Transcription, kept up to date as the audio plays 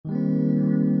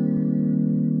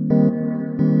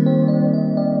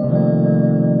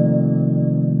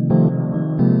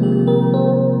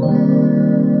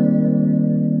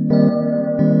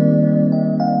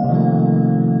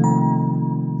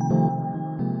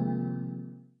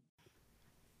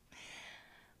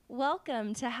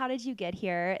Welcome to How Did You Get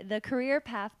Here, the Career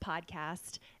Path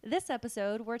podcast. This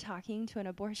episode, we're talking to an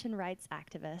abortion rights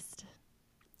activist.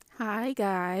 Hi,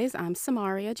 guys. I'm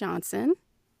Samaria Johnson.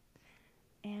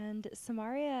 And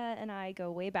Samaria and I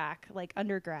go way back, like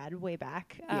undergrad, way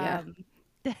back. Yeah.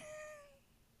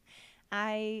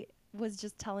 I was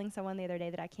just telling someone the other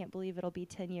day that I can't believe it'll be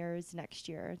 10 years next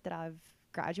year that I've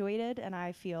graduated, and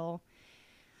I feel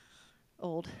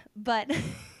old. But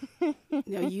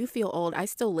No, you feel old. I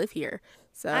still live here. I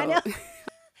So, know.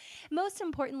 Most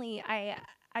importantly,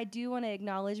 I do want to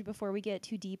acknowledge before we get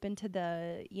too deep into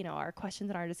the our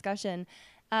questions and our discussion.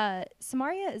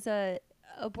 Samaria is a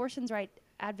abortions right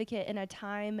advocate in a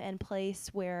time and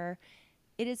place where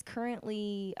it is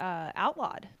currently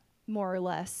outlawed, more or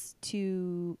less,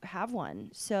 to have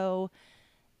one. So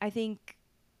I think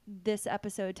this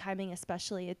episode timing,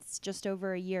 especially, it's just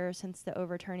over a year since the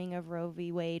overturning of Roe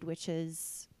v. Wade, which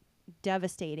is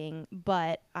devastating,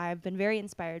 but I've been very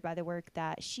inspired by the work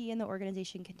that she and the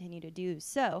organization continue to do.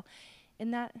 So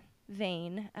in that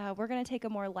vein, we're going to take a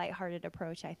more lighthearted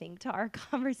approach, I think, to our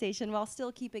conversation while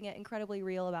still keeping it incredibly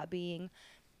real about being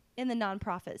in the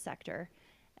nonprofit sector.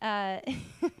 yeah.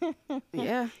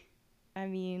 I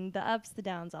mean, the ups, the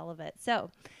downs, all of it.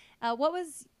 So what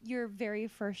was your very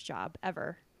first job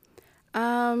ever?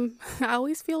 I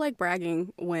always feel like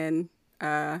bragging when,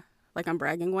 I'm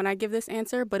bragging when I give this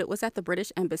answer, but it was at the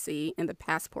British Embassy in the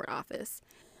passport office.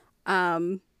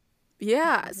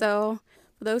 Yeah. So,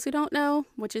 for those who don't know,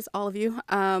 which is all of you,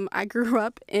 I grew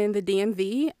up in the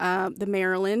DMV, the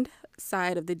Maryland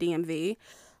side of the DMV.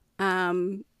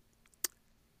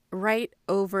 Right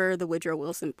over the Woodrow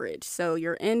Wilson Bridge. So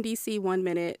you're in DC 1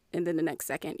 minute, and then the next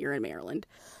second you're in Maryland.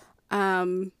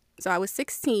 So I was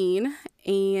 16,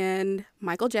 and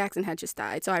Michael Jackson had just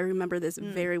died. So I remember this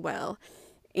very well.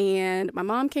 And my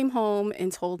mom came home and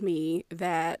told me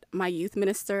that my youth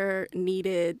minister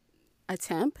needed a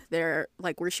temp. Where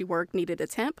she worked, needed a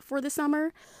temp for the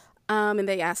summer. And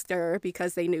they asked her,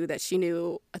 because they knew that she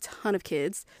knew a ton of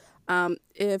kids,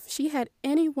 if she had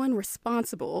anyone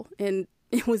responsible, and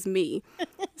it was me.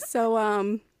 So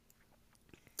I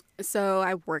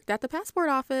worked at the passport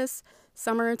office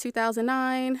summer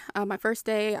 2009. My first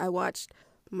day, I watched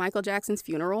Michael Jackson's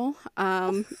funeral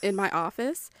in my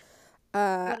office.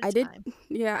 I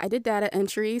did data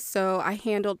entry. So I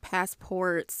handled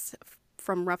passports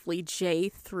from roughly J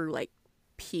through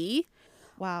P.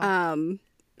 Wow.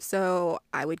 So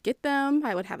I would get them.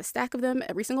 I would have a stack of them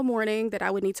every single morning that I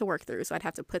would need to work through. So I'd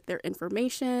have to put their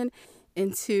information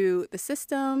into the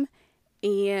system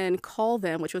and call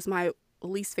them, which was my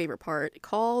least favorite part,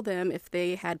 call them if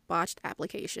they had botched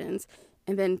applications,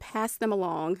 and then pass them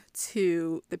along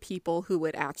to the people who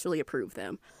would actually approve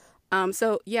them.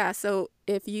 So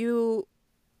if you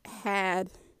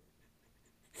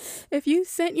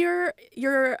sent your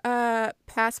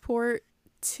passport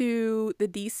to the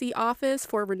DC office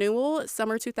for renewal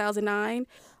summer 2009,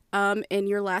 and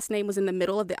your last name was in the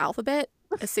middle of the alphabet,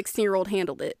 a 16-year-old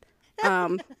handled it.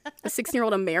 A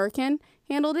 16-year-old American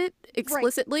handled it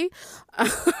explicitly,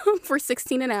 for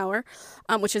 $16 an hour,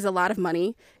 which is a lot of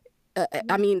money.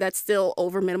 I mean, that's still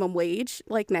over minimum wage,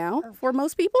 now, for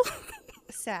most people.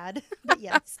 Sad, but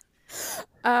yes.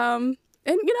 And,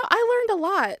 I learned a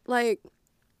lot.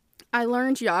 I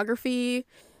learned geography,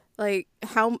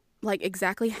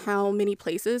 exactly how many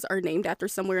places are named after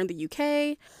somewhere in the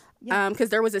UK. Because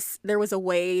there was a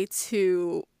way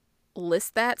to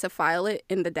list that, to file it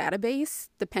in the database,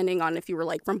 depending on if you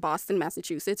were from Boston,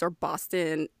 Massachusetts, or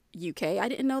Boston, UK. I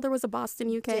didn't know there was a Boston,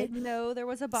 UK. Didn't know there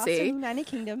was a Boston, United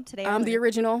Kingdom. Today the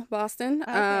original Boston.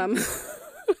 Okay.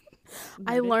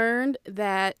 I learned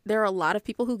that there are a lot of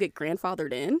people who get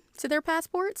grandfathered in to their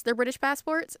passports, their British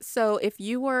passports. So if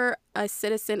you were a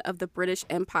citizen of the British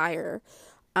Empire,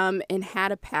 and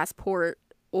had a passport,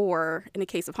 or in the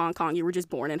case of Hong Kong, you were just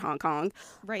born in Hong Kong,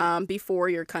 right, before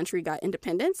your country got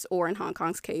independence, or in Hong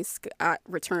Kong's case, got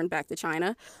returned back to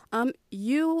China,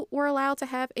 you were allowed to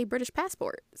have a British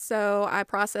passport. So I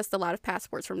processed a lot of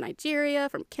passports from Nigeria,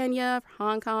 from Kenya, from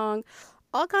Hong Kong,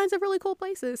 all kinds of really cool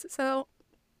places. So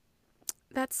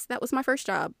that was my first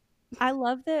job. I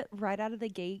love that right out of the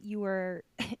gate you were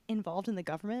involved in the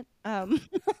government.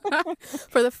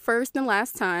 For the first and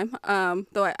last time,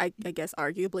 though I guess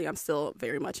arguably I'm still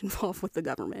very much involved with the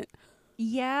government.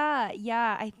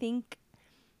 Yeah. I think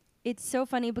it's so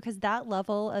funny because that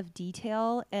level of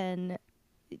detail, and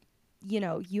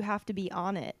you have to be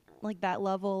on it. That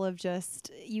level of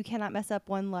just, you cannot mess up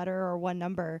one letter or one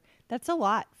number. That's a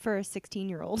lot for a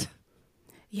 16-year-old.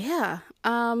 Yeah.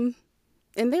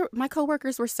 And my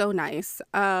coworkers were so nice.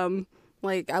 I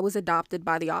was adopted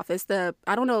by the office.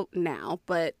 I don't know now,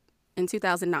 but in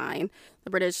 2009, the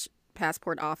British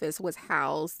passport office was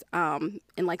housed in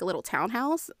like a little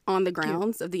townhouse on the Cute.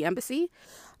 grounds of the embassy.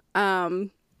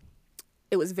 Um,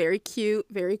 it was very cute,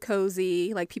 very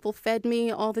cozy. Like people fed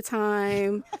me all the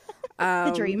time. The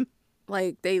Um, dream.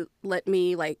 like they let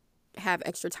me like have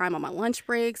extra time on my lunch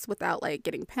breaks without like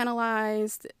getting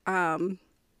penalized. Yeah,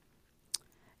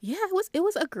 it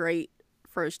was a great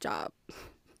first job.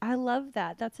 I love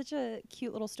that. That's such a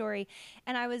cute little story.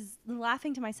 And I was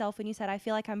laughing to myself when you said, I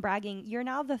feel like I'm bragging. You're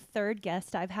now the third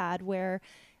guest I've had where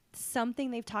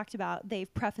something they've talked about,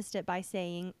 they've prefaced it by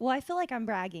saying, well, I feel like I'm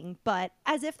bragging, but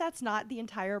as if that's not the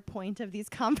entire point of these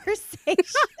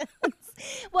conversations.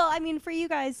 Well, I mean, for you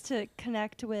guys to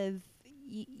connect with,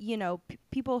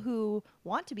 people who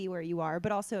want to be where you are,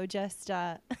 but also just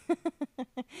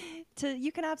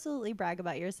you can absolutely brag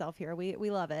about yourself here. We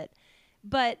love it.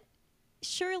 But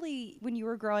surely when you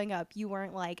were growing up, you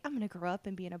weren't like, I'm going to grow up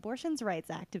and be an abortion's rights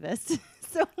activist.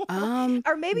 So,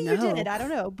 or maybe you did. No. I don't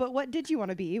know. But what did you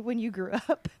want to be when you grew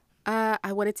up?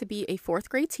 I wanted to be a fourth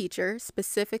grade teacher,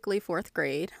 specifically fourth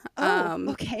grade. Oh,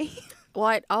 okay. Well,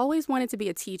 I'd always wanted to be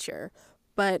a teacher,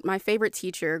 but my favorite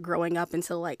teacher growing up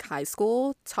until like high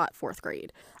school taught fourth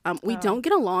grade. We Oh, don't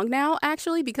get along now,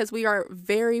 actually, because we are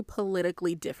very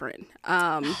politically different.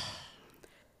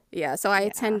 Yeah, so I yeah.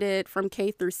 attended from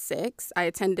K through six. I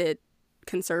attended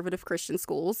conservative Christian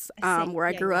schools Same. where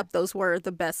I Yeah, grew yeah. up. Those were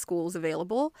the best schools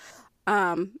available.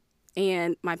 Um,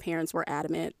 and my parents were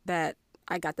adamant that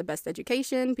I got the best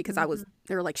education because Hmm.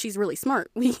 they were like, she's really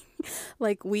smart.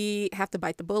 We have to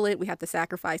bite the bullet. We have to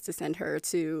sacrifice to send her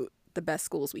to the best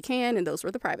schools we can. And those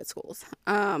were the private schools.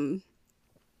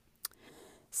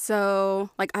 So,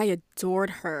 like, I adored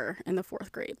her in the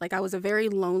fourth grade. Like, I was a very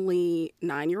lonely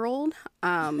 9-year-old.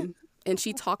 And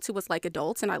she talked to us like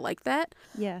adults, and I liked that.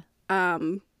 Yeah.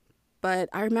 Um, but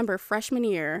I remember freshman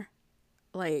year,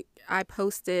 like, I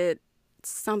posted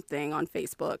something on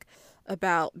Facebook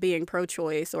about being pro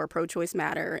choice or pro choice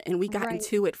matter, and we got Right.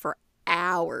 into it for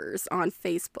hours on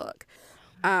Facebook.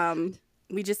 Um,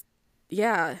 we just,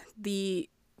 yeah, the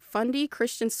Fundy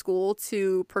Christian School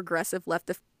to progressive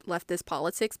leftist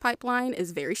politics pipeline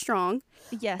is very strong.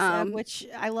 Yes. Um, Which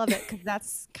I love it because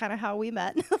that's kind of how we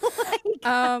met. Like,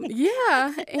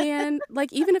 yeah, and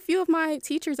like even a few of my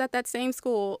teachers at that same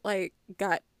school like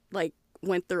got like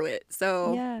went through it.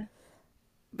 So, yeah,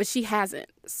 but she hasn't.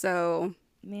 So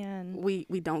man. we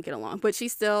don't get along. But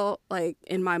she's still like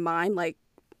in my mind like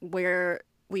where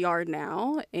we are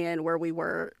now and where we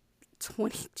were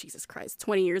 20 Jesus Christ,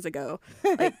 20 years ago.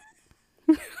 Like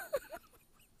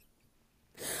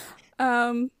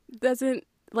doesn't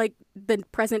like the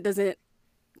present doesn't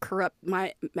corrupt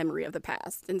my memory of the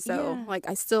past. And so Yeah, like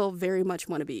I still very much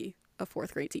want to be a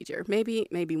fourth grade teacher. Maybe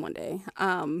one day.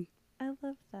 I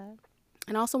love that.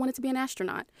 And I also wanted to be an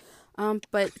astronaut.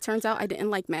 But it turns out I didn't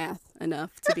like math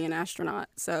enough to be an astronaut.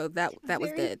 So that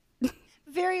was Very, dead.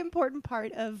 very important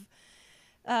part of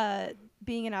uh,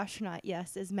 being an astronaut,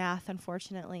 yes, is math,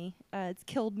 unfortunately. It's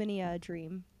killed many a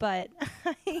dream, but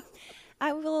I,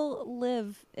 I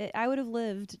would have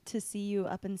lived to see you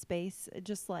up in space.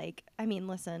 Just like, I mean,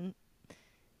 listen,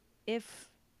 if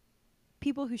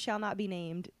people who shall not be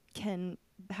named can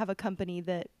have a company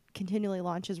that continually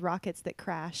launches rockets that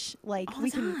crash, like All the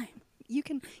time. you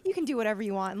can do whatever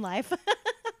you want in life.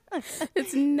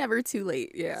 It's never too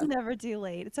late. It's Yeah. never too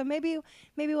late. So maybe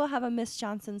we'll have a Miss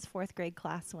Johnson's fourth grade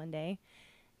class one day.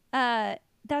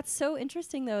 That's so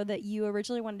interesting though that you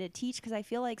originally wanted to teach because I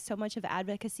feel like so much of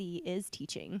advocacy is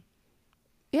teaching.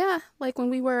 Yeah, like when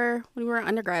we were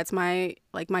undergrads, my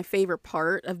favorite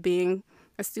part of being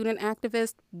a student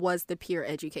activist was the peer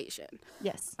education.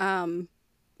 Yes.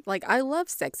 Like I love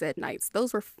sex ed nights.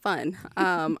 Those were fun.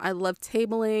 I love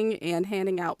tabling and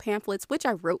handing out pamphlets, which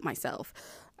I wrote myself.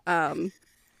 Um,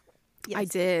 I Yes.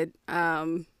 did.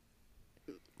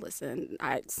 Listen,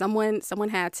 someone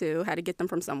had to get them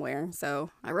from somewhere, so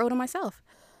I wrote them myself.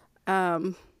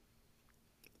 Um,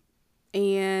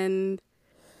 and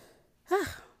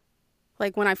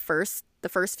like the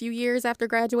first few years after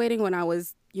graduating, when I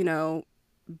was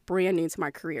brand new to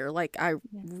my career, like Yeah.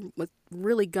 was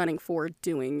really gunning for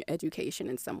doing education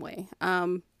in some way.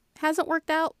 Hasn't worked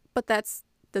out, but that's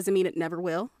doesn't mean it never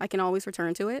will. I can always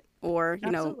return to it or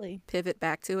Absolutely. pivot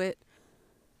back to it.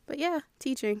 But yeah,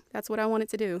 teaching, that's what I wanted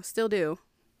to do, still do.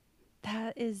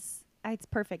 That is it's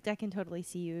perfect. I can totally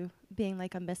see you being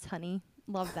like a Miss Honey.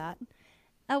 Love that.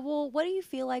 Well, what do you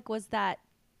feel like was that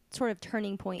sort of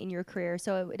turning point in your career?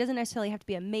 So it doesn't necessarily have to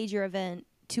be a major event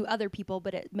to other people,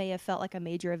 but it may have felt like a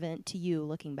major event to you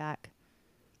looking back.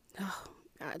 Oh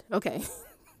God. Okay.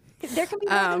 There can be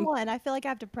more than one. I feel like I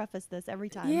have to preface this every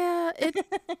time. Yeah, it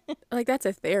like that's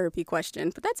a therapy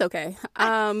question, but that's okay.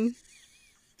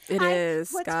 It I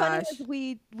is, What's funny gosh. is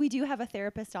we do have a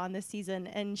therapist on this season,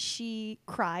 and she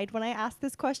cried when I asked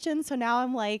this question. So now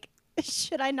I'm like,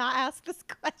 should I not ask this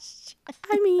question?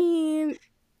 I mean,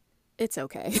 it's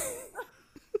okay.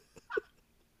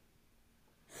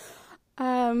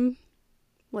 um,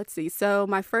 let's see. So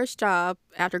my first job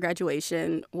after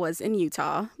graduation was in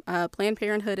Utah, Planned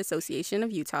Parenthood Association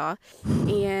of Utah,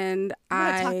 and You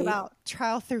want to talk about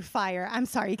trial through fire? I'm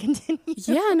sorry, continue.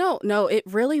 yeah, no, it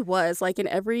really was like in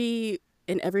every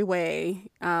way.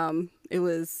 It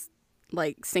was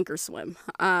like sink or swim.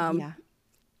 Yeah.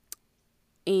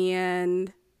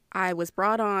 And I was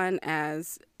brought on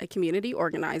as a community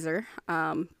organizer.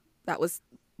 That was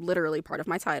literally part of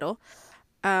my title.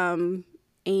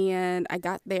 And I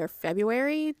got there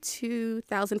February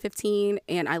 2015,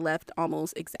 and I left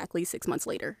almost exactly 6 months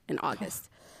later in August.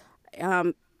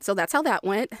 So that's how that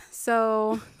went.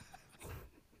 So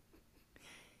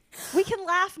We can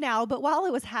laugh now, but while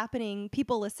it was happening,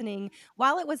 people listening,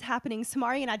 while it was happening,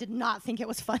 Samaria and I did not think it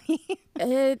was funny.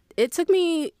 it took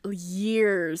me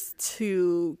years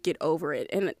to get over it,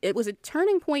 and it was a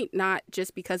turning point not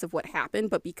just because of what happened,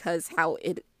 but because how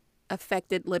it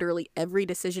affected literally every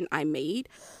decision I made.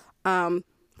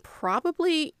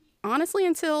 Probably honestly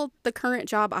until the current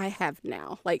job I have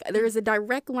now. Like there is a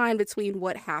direct line between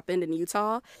what happened in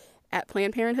Utah at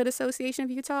Planned Parenthood Association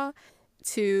of Utah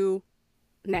to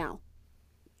now,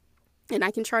 and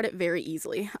I can chart it very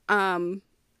easily.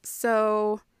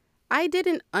 So I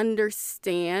didn't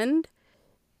understand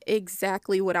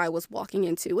exactly what I was walking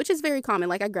into, which is very common.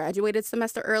 Like I graduated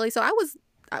semester early, so I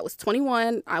was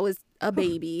 21. I was a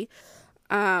baby.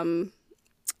 And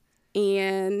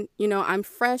I'm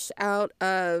fresh out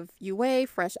of UA,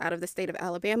 fresh out of the state of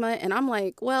Alabama, and I'm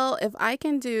like, well, if I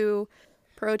can do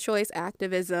pro-choice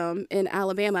activism in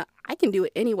Alabama, I can do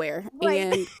it anywhere. Right.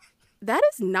 And that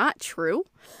is not true.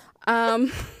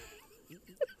 And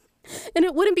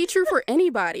it wouldn't be true for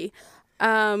anybody.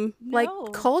 Like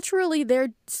culturally, they're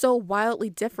so wildly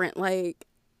different. Like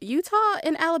Utah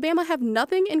and Alabama have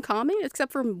nothing in common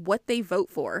except for what they vote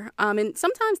for. And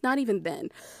sometimes not even then.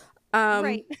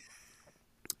 Right.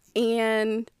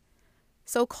 And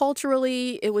so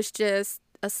culturally, it was just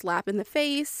a slap in the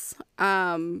face.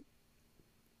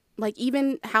 Like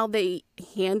even how they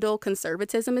handle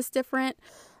conservatism is different.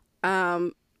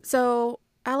 So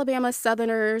Alabama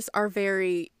Southerners are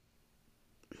very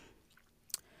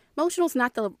emotional is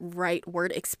not the right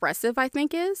word. Expressive, I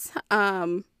think, is.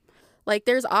 Like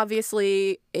there's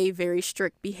obviously a very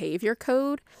strict behavior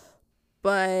code,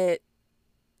 but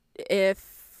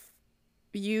if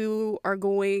you are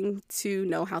going to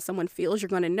know how someone feels, you're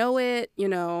going to know it.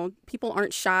 People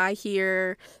aren't shy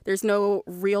here. There's no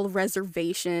real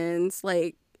reservations.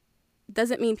 Like,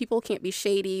 doesn't mean people can't be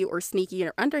shady or sneaky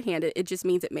or underhanded. It just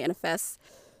means it manifests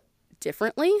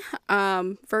differently.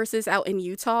 Versus out in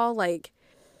Utah, like,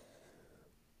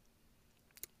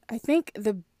 I think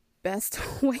the best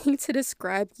way to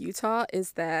describe Utah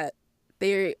is that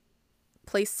they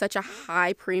place such a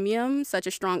high premium, such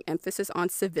a strong emphasis on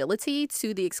civility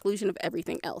to the exclusion of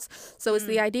everything else. So it's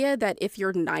the idea that if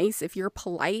you're nice, if you're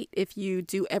polite, if you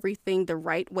do everything the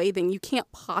right way, then you can't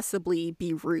possibly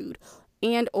be rude,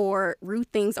 and or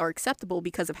rude things are acceptable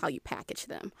because of how you package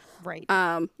them. Right.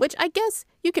 Which I guess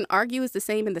you can argue is the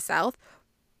same in the South,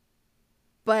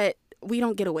 but we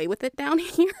don't get away with it down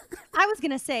here. I was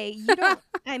going to say, you don't,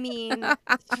 I mean,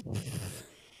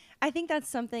 I think that's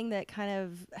something that kind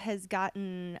of has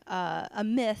gotten a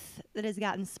myth that has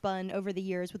gotten spun over the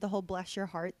years with the whole bless your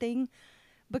heart thing,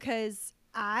 because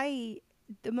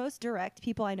the most direct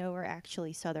people I know are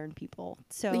actually Southern people.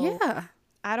 So Yeah.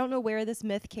 I don't know where this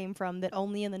myth came from that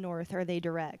only in the North are they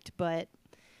direct, but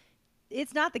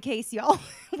it's not the case, y'all.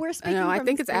 We're speaking No, I from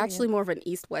think it's experience. actually more of an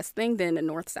East-West thing than a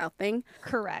North-South thing.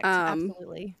 Correct.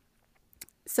 Absolutely.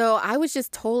 So I was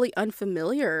just totally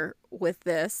unfamiliar with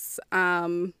this.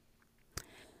 And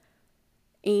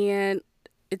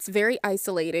it's very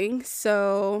isolating.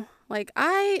 So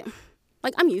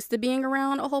I'm used to being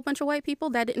around a whole bunch of white people.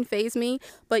 That didn't faze me.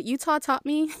 But Utah taught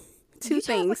me two Utah's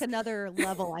things. like another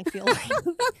level, I feel like.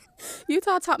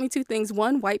 Utah taught me two things.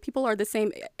 One, white people are the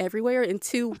same everywhere. And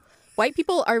two, white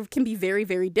people can be very,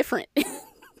 very different.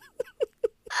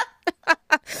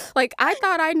 Like I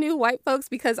thought I knew white folks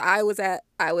because I was at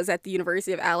the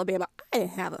University of Alabama. I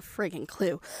didn't have a friggin'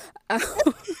 clue.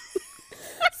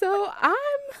 So I'm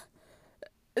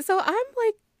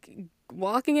like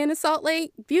walking into Salt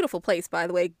Lake, beautiful place by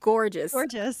the way, gorgeous,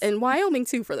 Gorgeous. and Wyoming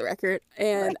too for the record.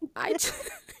 And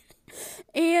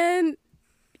and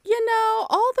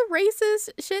all the racist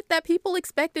shit that people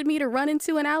expected me to run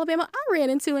into in Alabama, I ran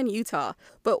into in Utah.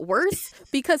 But worse,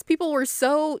 because people were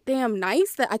so damn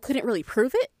nice that I couldn't really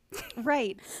prove it.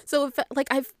 Right. So it like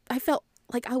I felt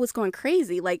like I was going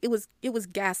crazy. Like it was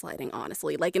gaslighting,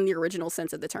 honestly, like in the original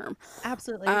sense of the term.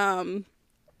 Absolutely.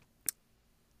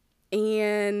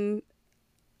 And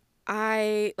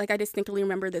I distinctly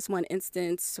remember this one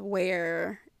instance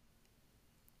where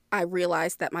I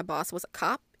realized that my boss was a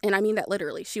cop, and I mean that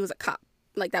literally. She was a cop.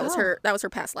 Like that was her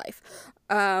past life.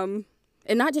 And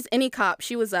not just any cop.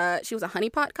 She was a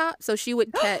honeypot cop, so she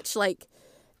would catch like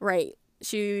right.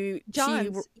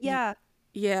 Johns. Yeah.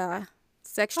 Yeah.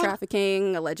 Sex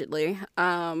trafficking, allegedly.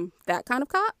 That kind of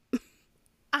cop.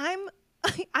 I'm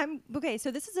okay.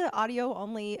 So this is an audio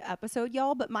only episode,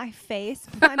 y'all, but my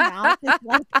mouth is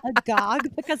like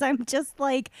agog because I'm just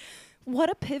like, what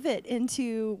a pivot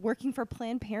into working for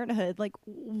Planned Parenthood. Like,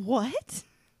 what?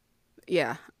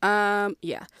 Yeah.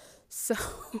 Yeah. So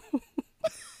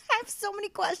I have so many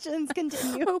questions.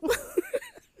 Continue.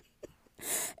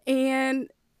 And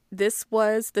this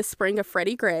was the spring of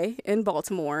Freddie Gray in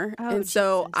Baltimore. Oh, and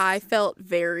so Jesus. I felt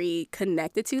very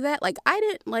connected to that. Like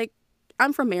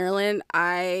I'm from Maryland.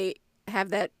 I have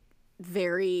that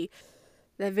very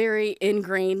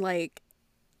ingrained like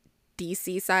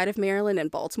DC side of Maryland and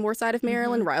Baltimore side of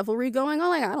Maryland rivalry going on.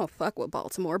 Like I don't fuck with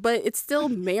Baltimore, but it's still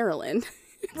Maryland.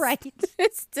 Right.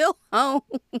 It's still home.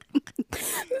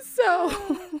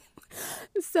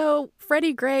 So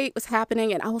Freddie Gray was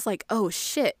happening and I was like, oh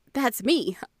shit, that's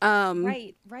me.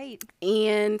 Right.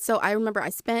 And so I remember I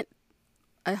spent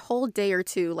a whole day or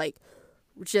two like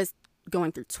just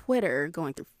going through Twitter,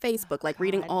 going through Facebook, like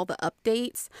reading all the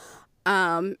updates.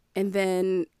 And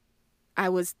then I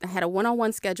had a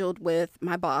one-on-one scheduled with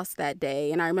my boss that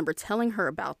day, and I remember telling her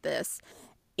about this,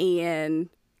 and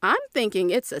I'm thinking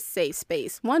it's a safe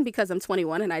space. One, because I'm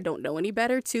 21 and I don't know any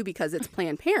better. Two, because it's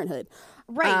Planned Parenthood.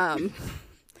 Right.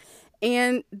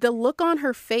 And the look on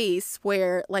her face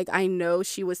where like I know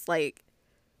she was like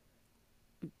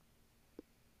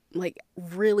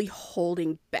really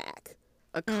holding back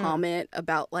a comment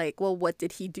about like, well, what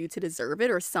did he do to deserve it,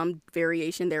 or some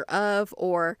variation thereof,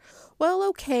 or well,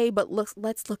 okay, but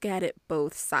let's look at it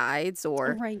both sides,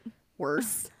 or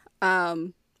worse.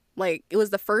 Like it was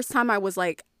the first time I was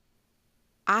like,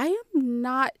 I am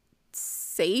not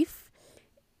safe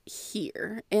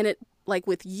here, and it like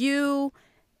with you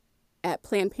at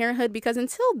Planned Parenthood, because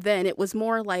until then it was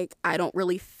more like I don't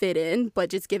really fit in, but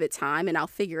just give it time and I'll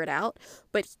figure it out.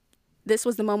 But this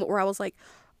was the moment where I was like,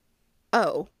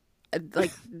 oh,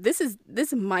 like this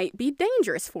might be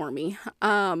dangerous for me.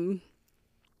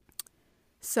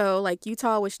 So like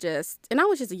Utah was just, and I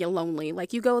was just lonely.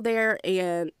 Like you go there,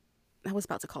 and I was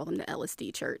about to call them the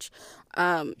LSD church.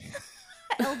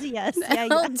 LDS.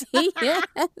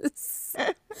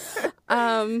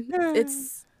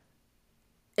 LDS.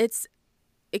 It's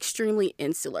extremely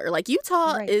insular. Like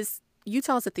Utah's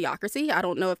a theocracy. I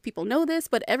don't know if people know this,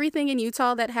 but everything in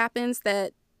Utah that happens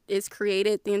that is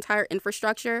created, the entire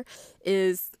infrastructure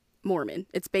is Mormon.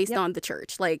 It's based on the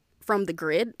church. Like from the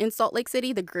grid in Salt Lake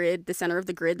City, the center of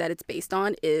the grid that it's based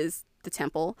on is the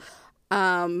temple.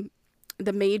 The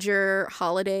major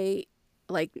holiday,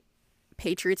 like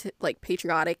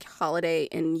patriotic holiday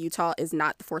in Utah is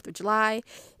not the 4th of July.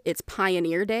 It's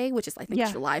Pioneer Day, which is I think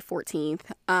July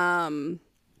 14th.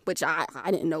 Which I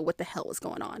didn't know what the hell was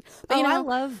going on. But, I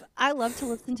love to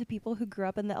listen to people who grew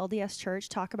up in the LDS church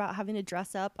talk about having to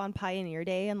dress up on Pioneer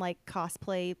Day and like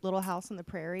cosplay Little House on the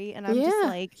Prairie, and I'm just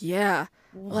like,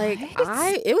 what? Like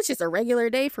it was just a regular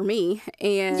day for me,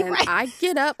 and I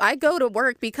get up, I go to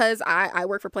work because I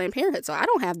work for Planned Parenthood, so I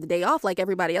don't have the day off like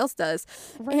everybody else does.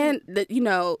 And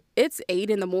it's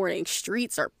 8 a.m,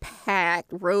 streets are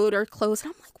packed, roads are closed,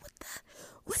 and I'm like,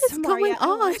 what is Samaria, going on?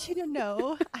 I want you to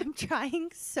know I'm trying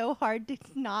so hard to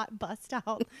not bust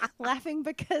out laughing,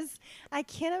 because I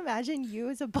can't imagine you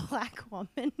as a Black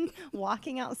woman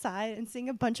walking outside and seeing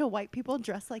a bunch of white people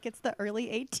dressed like it's the early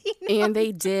 1800s. And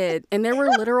they did. And there were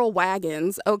literal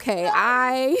wagons. Okay,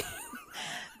 I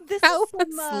was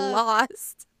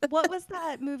lost. What was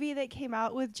that movie that came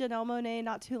out with Janelle Monáe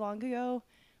not too long ago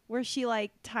where she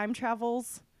like time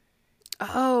travels?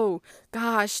 Oh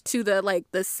gosh, to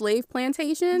the slave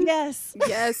plantation? Yes.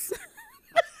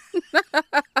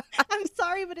 I'm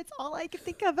sorry, but it's all I can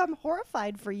think of. I'm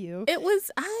horrified for you. It was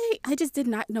I just did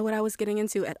not know what I was getting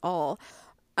into at all.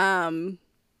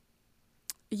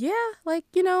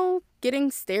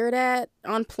 Getting stared at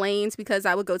on planes, because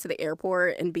I would go to the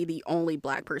airport and be the only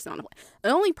Black person on the plane, the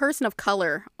only person of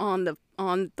color on the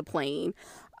plane.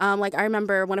 Like, I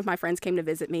remember one of my friends came to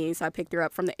visit me, so I picked her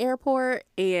up from the airport,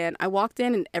 and I walked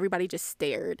in, and everybody just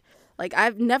stared. Like,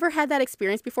 I've never had that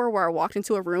experience before where I walked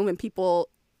into a room and people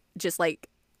just, like,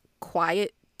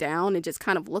 quiet down and just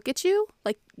kind of look at you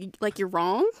like you're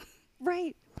wrong.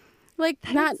 Right. Like,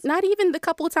 not even the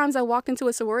couple of times I walked into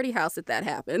a sorority house that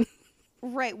happened.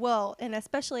 Right. Well, and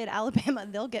especially at Alabama,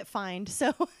 they'll get fined.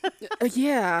 So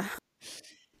Yeah.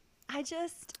 I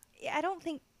don't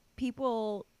think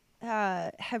people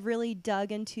have really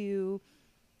dug into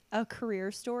a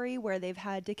career story where they've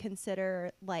had to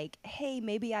consider, like, hey,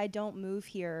 maybe I don't move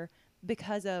here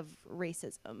because of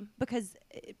racism. Because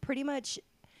pretty much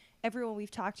everyone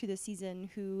we've talked to this season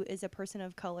who is a person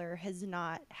of color has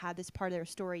not had this part of their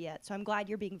story yet. So I'm glad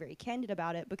you're being very candid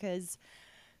about it, because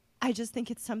I just think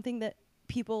it's something that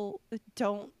people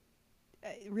don't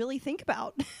really think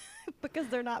about because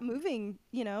they're not moving,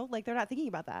 like they're not thinking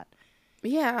about that.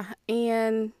 Yeah.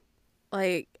 And,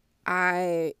 like,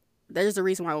 there's a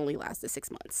reason why I only lasted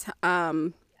 6 months.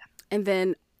 And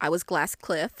then I was glass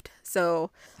cliffed.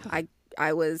 So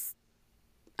I was,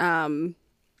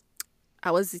 I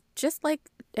was just like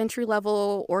entry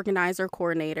level organizer,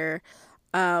 coordinator.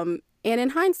 And in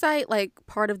hindsight, like,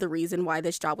 part of the reason why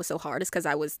this job was so hard is because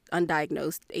I was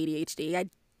undiagnosed ADHD. I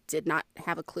did not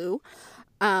have a clue.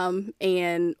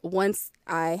 And once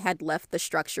I had left the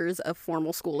structures of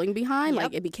formal schooling behind, Yep.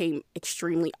 like, it became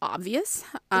extremely obvious.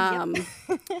 Yep.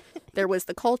 There was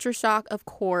the culture shock, of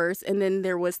course. And then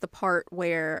there was the part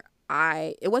where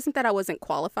it wasn't that I wasn't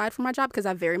qualified for my job, because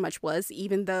I very much was,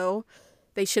 even though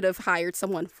they should have hired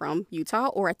someone from Utah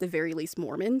or at the very least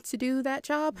Mormon to do that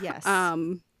job. Yes.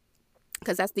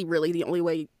 Because that's really the only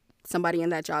way somebody in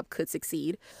that job could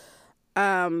succeed.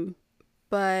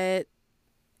 But,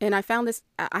 and I found this,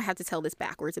 I have to tell this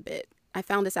backwards a bit. I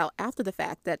found this out after the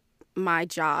fact that my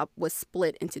job was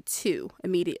split into two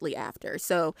immediately after.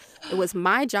 So it was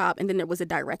my job, and then there was a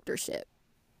directorship.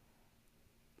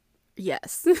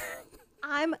 Yes.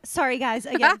 I'm sorry, guys.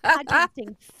 Again,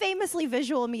 podcasting, famously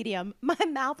visual medium. My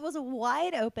mouth was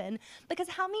wide open, because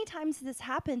how many times has this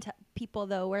happened to people,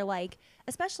 though, where, like,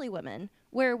 especially women,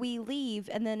 where we leave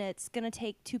and then it's going to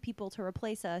take two people to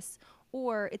replace us,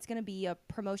 or it's going to be a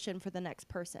promotion for the next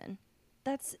person.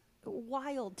 That's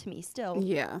wild to me still.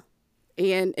 Yeah.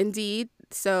 And indeed,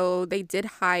 so they did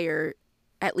hire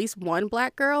at least one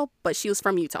Black girl, but she was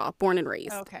from Utah, born and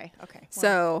raised. Okay. Well,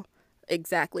 So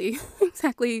exactly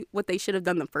what they should have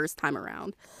done the first time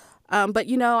around. But,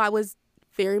 I was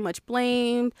very much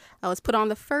blamed. I was put on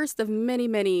the first of many,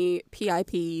 many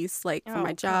PIPs, like, for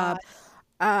my job.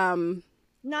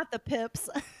 Not the pips.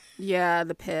 Yeah,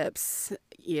 the pips.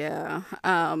 Yeah.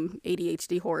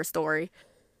 ADHD horror story.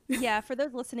 Yeah, for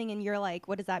those listening and you're like,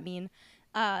 what does that mean?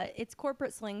 It's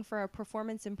corporate slang for a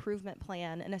performance improvement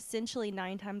plan, and essentially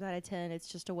 9 times out of 10, it's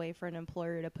just a way for an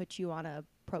employer to put you on a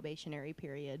probationary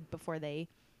period before they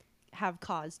have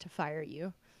cause to fire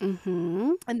you.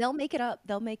 Mm-hmm. And they'll make it up.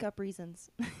 They'll make up reasons.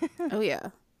 Oh, yeah.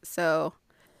 So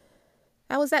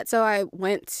that was that. So I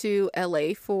went to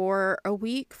LA for a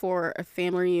week for a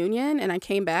family reunion, and I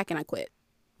came back and I quit.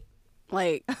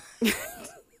 Like,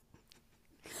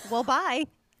 Well, bye.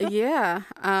 yeah.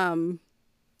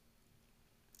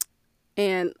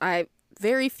 And I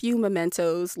very few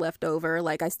mementos left over.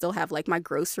 Like, I still have, like, my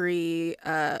grocery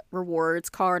rewards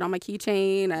card on my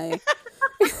keychain.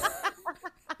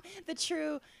 The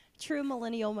true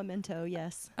millennial memento,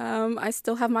 yes. I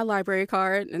still have my library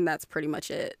card, and that's pretty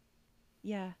much it.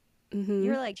 Yeah. Mm-hmm.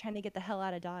 You're like trying to get the hell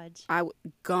out of Dodge.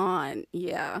 Gone.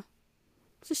 Yeah.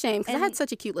 It's a shame, because I had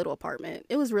such a cute little apartment.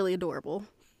 It was really adorable.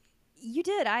 You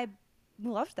did. I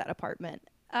loved that apartment.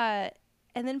 And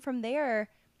then from there,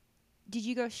 did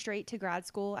you go straight to grad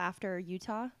school after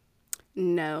Utah?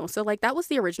 No. So, like, that was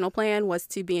the original plan, was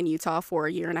to be in Utah for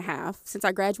a year and a half. Since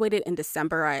I graduated in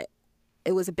December,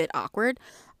 it was a bit awkward.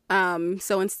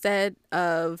 So instead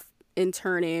of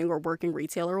interning or working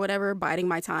retail or whatever, biding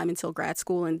my time until grad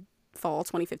school in fall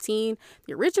 2015,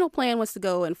 the original plan was to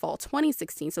go in fall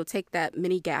 2016. So take that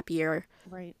mini gap year,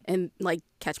 right, and, like,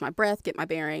 catch my breath, get my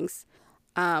bearings.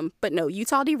 But no,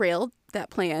 Utah derailed that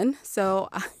plan. So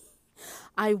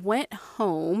I went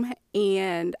home,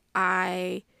 and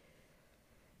I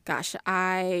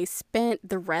spent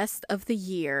the rest of the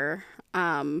year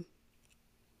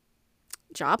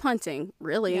job hunting,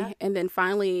 really. Yeah. And then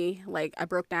finally, like, I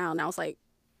broke down. I was like,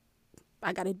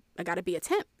 I gotta be a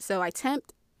temp. So I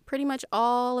temped pretty much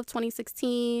all of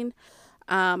 2016.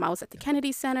 I was at the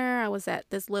Kennedy Center. I was at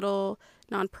this little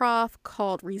nonprofit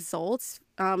called Results.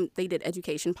 They did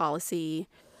education policy.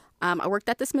 I worked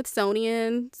at the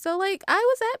Smithsonian. So, like, I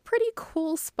was at pretty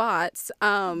cool spots.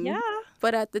 Yeah.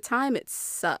 but at the time it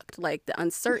sucked. Like the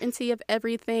uncertainty of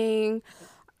everything.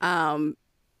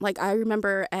 Like I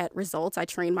remember at results, I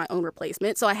trained my own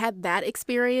replacement. So I had that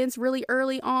experience really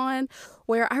early on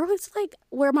where I was like,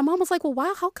 where my mom was like, well,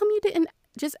 wow, how come you didn't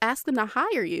just ask them to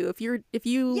hire you if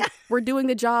you Yeah. were doing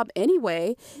the job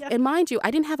anyway? Yeah. And mind you, I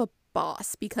didn't have a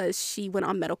boss because she went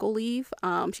on medical leave.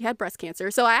 She had breast cancer.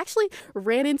 So I actually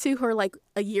ran into her like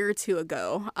a year or two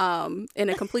ago in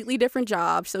a completely different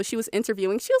job. So she was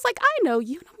interviewing. She was like, I know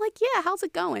you. And I'm like, yeah, how's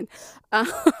it going?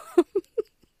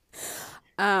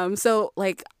 Um, so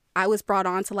like I was brought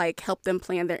on to like help them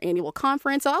plan their annual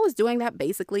conference. So I was doing that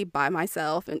basically by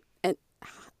myself and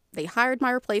they hired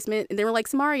my replacement and they were like,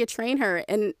 Samaria, train her.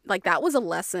 And like that was a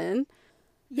lesson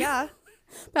Yeah.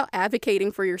 about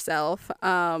advocating for yourself.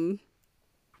 But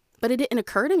it didn't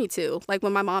occur to me to like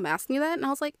when my mom asked me that and I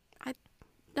was like, I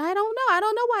don't know. I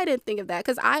don't know why I didn't think of that.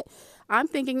 Cause I'm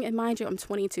thinking, and mind you, I'm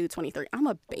 22, 23. I'm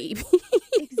a baby.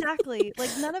 Exactly. Like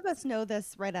none of us know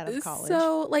this right out of college.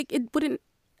 So like it wouldn't,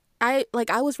 I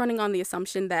was running on the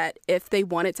assumption that if they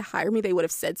wanted to hire me, they would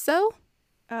have said so.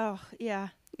 Oh, yeah.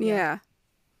 Yeah.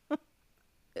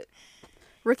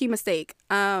 Rookie mistake.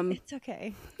 It's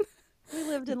okay. We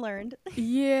lived and learned.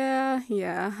 Yeah.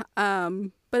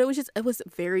 But it was a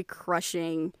very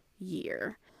crushing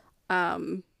year.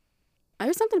 There's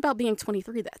something about being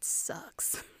 23 that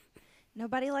sucks.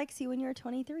 Nobody likes you when you're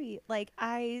 23. Like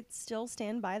I still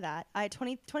stand by that.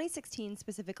 2016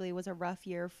 specifically was a rough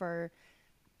year for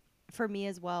me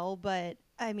as well, but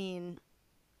I mean,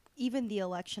 even the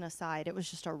election aside, it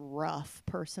was just a rough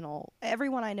personal.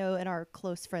 Everyone I know in our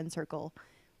close friend circle,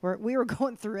 we were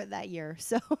going through it that year.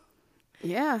 So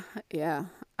Yeah.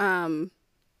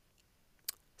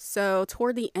 So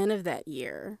toward the end of that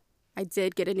year, I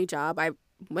did get a new job. I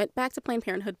went back to Planned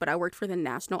Parenthood, but I worked for the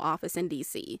national office in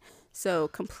DC. So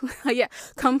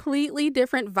completely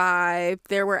different vibe.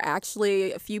 There were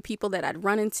actually a few people that I'd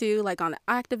run into like on the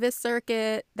activist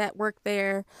circuit that worked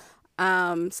there.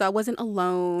 So I wasn't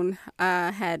alone.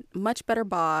 Had much better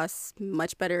boss,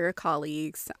 much better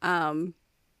colleagues.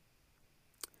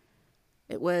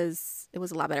 It was a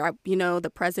lot better.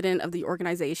 The president of the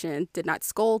organization did not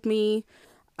scold me.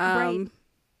 right.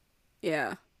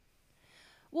 Yeah.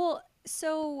 Well,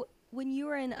 so when you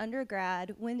were in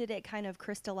undergrad, when did it kind of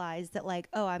crystallize that like,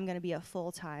 oh, I'm going to be a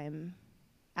full-time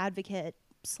advocate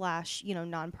 /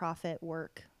 nonprofit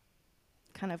work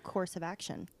kind of course of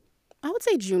action? I would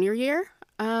say junior year.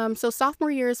 So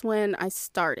sophomore year is when I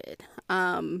started.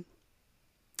 You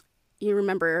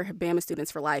remember Bama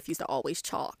Students for Life used to always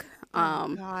chalk.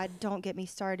 Oh God, don't get me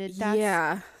started.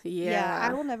 Yeah.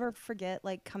 I will never forget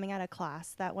like coming out of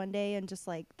class that one day and just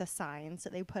like the signs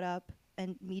that they put up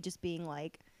and me just being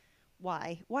like,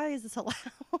 why is this allowed?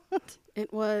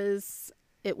 It was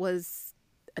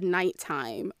a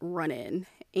nighttime run-in,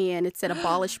 and it said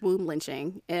abolish womb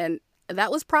lynching, and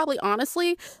that was probably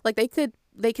honestly like they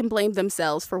can blame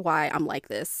themselves for why I'm like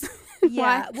this.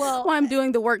 Yeah, why I'm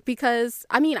doing the work, because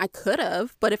I mean I could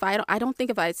have, but if I don't think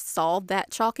if I solved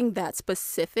that chalking that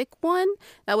specific one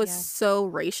that was so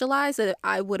racialized that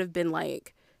I would have been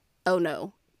like, oh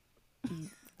no,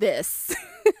 this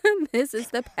this is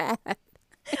the path.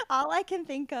 all I can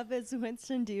think of is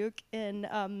Winston Duke in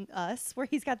Us, where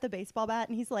he's got the baseball bat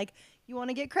and he's like, "You want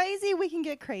to get crazy? We can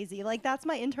get crazy." Like that's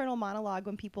my internal monologue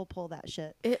when people pull that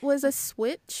shit. It was a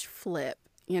switch flip,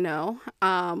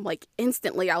 like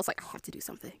instantly I was like, I have to do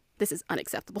something. This is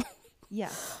unacceptable.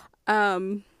 Yeah.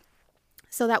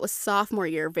 So that was sophomore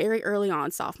year, very early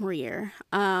on sophomore year.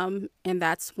 And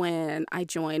that's when I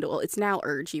joined, well, it's now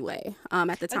Urge UA.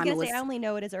 At the time I was gonna say I only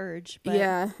know it as Urge, but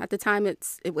yeah, at the time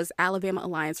it was Alabama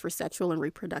Alliance for Sexual and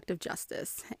Reproductive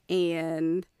Justice.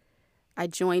 And I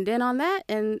joined in on that,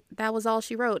 and that was all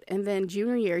she wrote. And then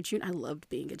junior year, I loved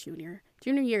being a junior.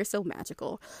 Junior year is so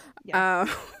magical. Yeah.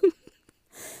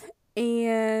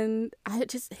 And I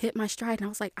just hit my stride, and I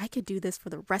was like, I could do this for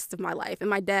the rest of my life. And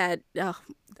my dad,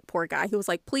 poor guy, he was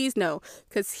like, please no,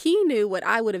 because he knew what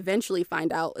I would eventually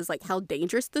find out is like how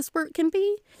dangerous this work can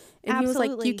be. And he was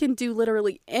like, you can do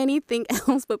literally anything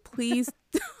else, but please,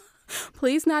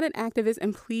 please not an activist,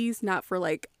 and please not for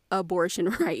like abortion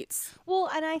rights. Well,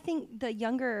 and I think the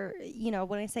younger,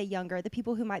 when I say younger, the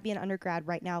people who might be an undergrad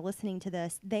right now listening to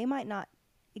this, they might not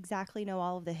exactly know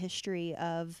all of the history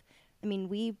of, I mean,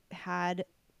 we had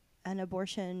an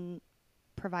abortion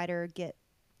provider get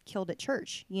killed at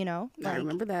church, I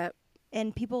remember that.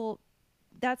 And people,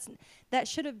 that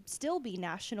should have still be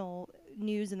national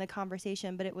news in the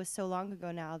conversation, but it was so long ago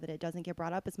now that it doesn't get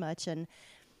brought up as much. And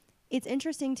it's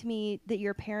interesting to me that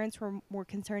your parents were more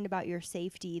concerned about your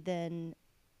safety than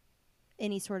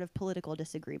any sort of political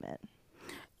disagreement.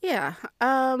 Yeah.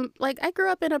 Like I grew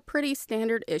up in a pretty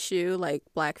standard issue, like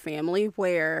black family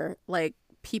where like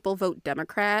people vote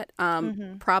Democrat,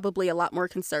 Mm-hmm. probably a lot more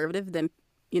conservative than,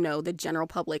 the general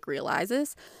public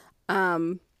realizes.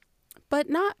 Um, but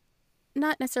not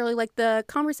necessarily like the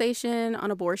conversation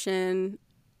on abortion,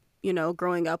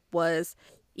 growing up was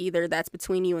either that's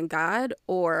between you and God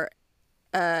or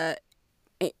uh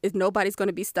if nobody's going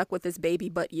to be stuck with this baby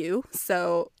but you.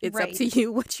 So it's up to Right.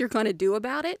 you what you're going to do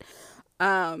about it.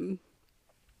 Um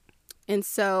and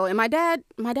my dad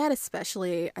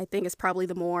especially, I think is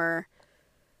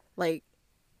like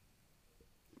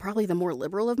probably the more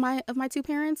liberal of my two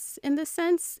parents in this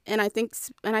sense. And I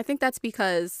think that's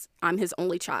because I'm his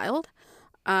only child.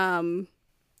 Um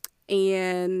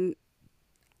and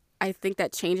I think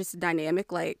that changes the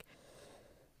dynamic like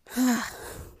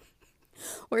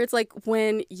where it's like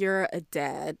when you're a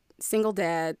dad, single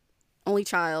dad, only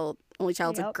child's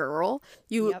a Yep. girl,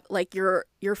 you Yep. like you're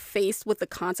faced with the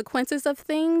consequences of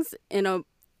things in a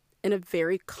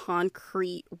very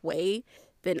concrete way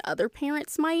than other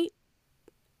parents might.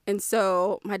 And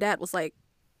so my dad was like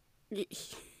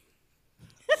he's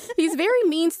very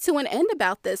means to an end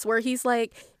about this where he's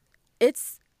like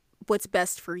it's what's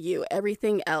best for you.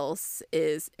 Everything else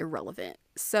is irrelevant.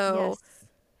 So Yes.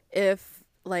 if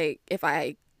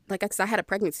I like, 'cause I had a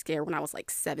pregnancy scare when I was like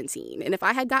 17, and if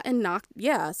I had gotten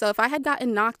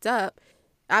knocked up,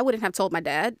 I wouldn't have told my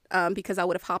dad, because I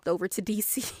would have hopped over to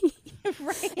DC and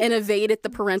Right. evaded the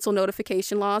parental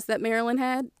notification laws that Maryland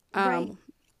had, Right.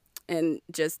 and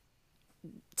just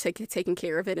taken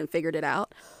care of it and figured it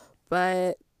out.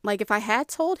 But like if I had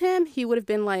told him, he would have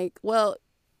been like, well,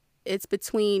 it's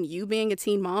between you being a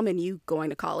teen mom and you going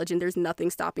to college, and there's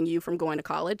nothing stopping you from going to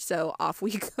college. So off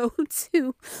we go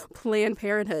to Planned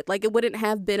Parenthood. Like it wouldn't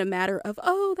have been a matter of,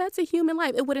 oh, that's a human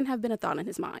life. It wouldn't have been a thought in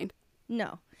his mind.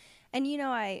 No. And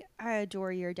I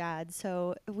adore your dad.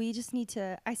 So we just need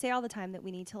to, I say all the time that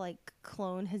we need to like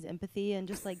clone his empathy and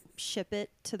just like ship it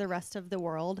to the rest of the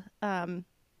world. I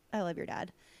love your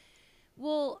dad.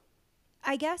 Well,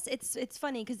 I guess it's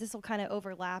funny because this will kind of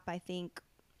overlap, I think,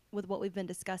 with what we've been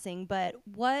discussing. But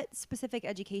what specific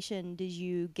education did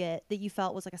you get that you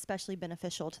felt was like especially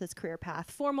beneficial to this career path,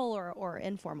 formal or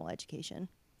informal education?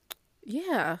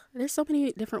 Yeah, there's so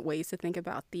many different ways to think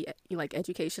about the like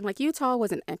education. Like Utah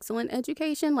was an excellent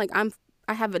education.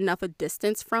 I have enough of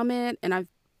distance from it, and I've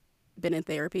been in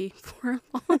therapy for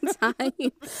a long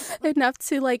time enough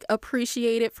to like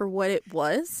appreciate it for what it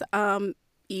was,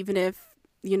 even if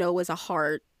it was a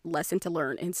hard lesson to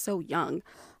learn and so young.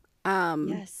 um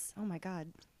Yes. Oh my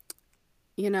God.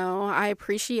 I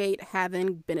appreciate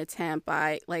having been a temp.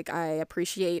 I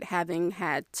appreciate having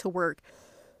had to work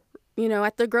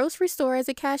at the grocery store as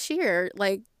a cashier.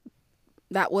 Like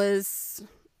that was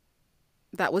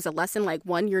a lesson. Like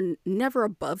one, you're never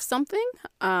above something.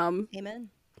 um Amen.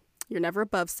 you're never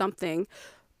above something,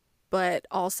 but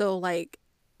also like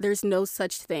there's no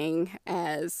such thing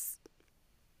as,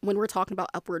 when we're talking about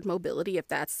upward mobility, if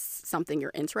that's something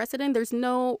you're interested in, there's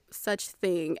no such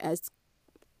thing as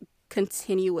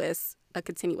continuous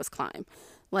climb.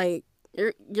 Like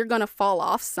you're gonna fall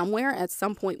off somewhere at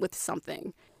some point with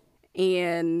something,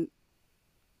 and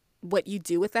what you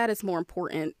do with that is more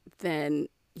important than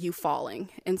you falling.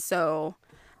 And so,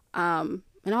 and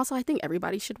also I think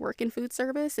everybody should work in food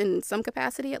service in some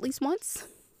capacity at least once.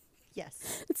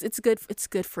 Yes. It's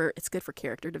good for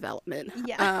character development.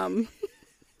 Yeah.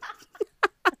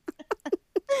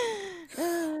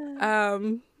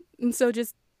 And so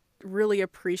just really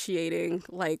appreciating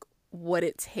like what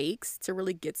it takes to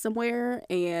really get somewhere,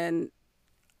 and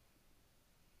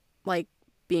like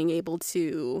being able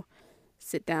to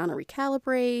sit down and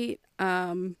recalibrate.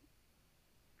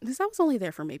 Because I was only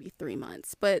there for maybe 3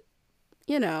 months, but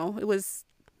it was,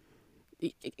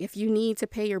 if you need to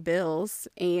pay your bills,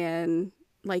 and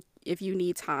like if you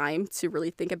need time to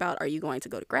really think about, are you going to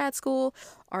go to grad school,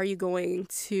 are you going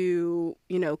to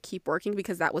keep working,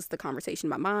 because that was the conversation in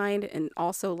my mind. And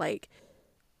also like,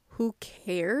 who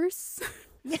cares?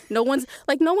 no one's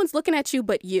looking at you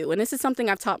but you. And this is something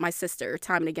I've taught my sister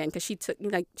time and again, because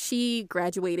she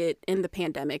graduated in the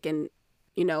pandemic, and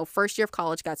first year of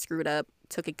college got screwed up,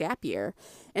 took a gap year.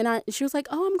 And she was like,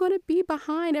 oh, I'm going to be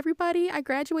behind. Everybody I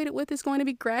graduated with is going to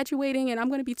be graduating, and I'm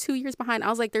going to be 2 years behind. I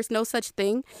was like, there's no such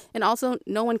thing. And also,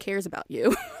 no one cares about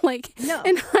you. Like, No.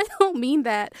 and I don't mean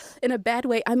that in a bad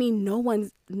way. I mean, no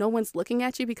one's looking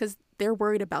at you because they're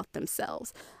worried about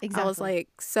themselves. I was Exactly.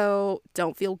 like, so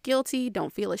don't feel guilty,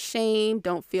 don't feel ashamed,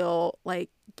 don't feel like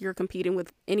you're competing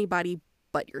with anybody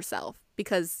but yourself,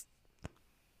 because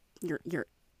you're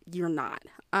not.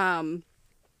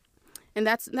 And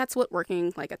that's what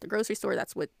working like at the grocery store,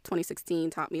 that's what 2016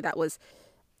 taught me. That was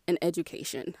an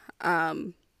education.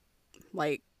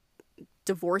 Like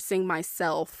divorcing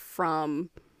myself from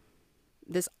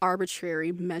this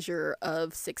arbitrary measure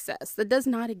of success that does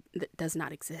not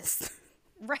exist.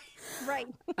 Right. Right.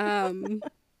 um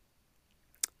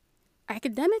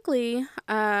Academically,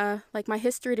 like my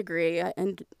history degree,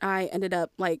 I ended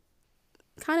up like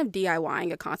kind of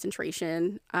DIYing a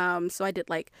concentration. So I did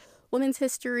like women's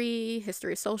history,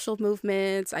 history of social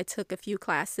movements. I took a few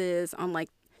classes on like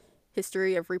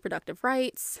history of reproductive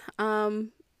rights.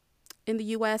 In the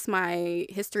US, my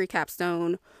history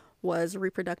capstone was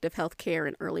reproductive health care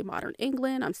in early modern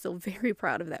England. I'm still very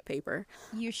proud of that paper.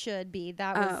 You should be.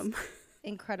 That was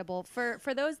incredible.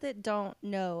 For those that don't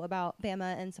know about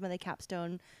Bama and some of the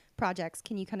capstone projects,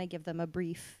 can you kind of give them a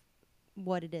brief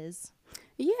what it is?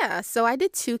 Yeah, so I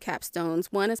did two capstones,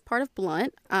 one as part of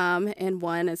Blunt, and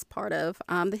one as part of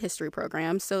the history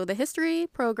program. So the history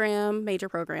program, major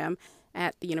program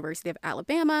at the University of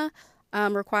Alabama,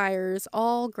 requires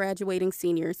all graduating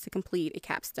seniors to complete a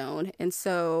capstone. And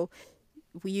so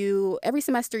every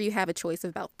semester you have a choice of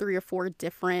about 3 or 4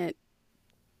 different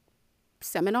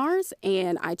seminars,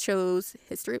 and I chose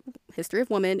history of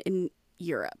women in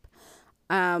Europe.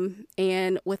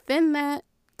 And within that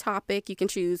topic, you can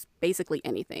choose basically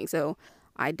anything. So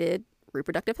I did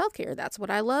reproductive health care. That's what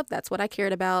I loved. That's what I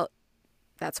cared about.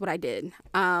 That's what I did.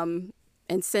 And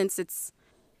since it's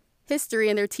history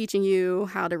and they're teaching you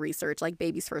how to research, like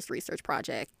baby's first research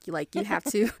project, you have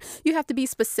to you have to be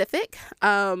specific.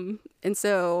 And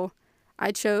so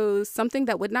I chose something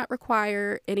that would not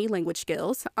require any language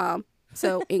skills.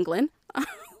 So England,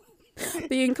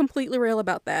 being completely real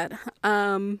about that.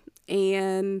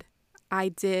 And I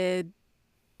did,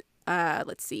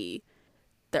 let's see,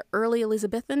 the early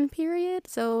Elizabethan period.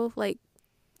 So like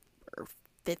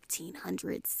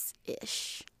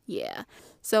 1500s-ish. Yeah.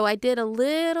 So I did a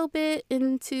little bit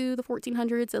into the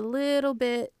 1400s, a little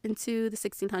bit into the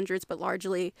 1600s, but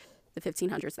largely the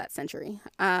 1500s, that century.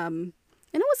 And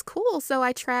it was cool. So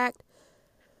what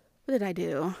did I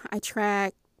do? I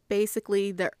tracked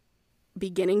basically the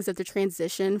beginnings of the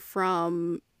transition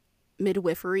from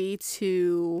midwifery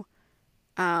to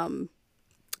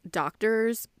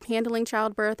doctors handling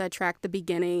childbirth. I tracked the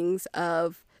beginnings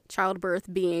of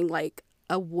childbirth being like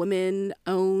a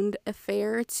woman-owned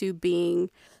affair to being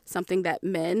something that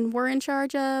men were in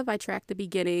charge of. I tracked the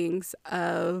beginnings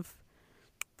of,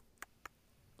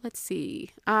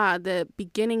 the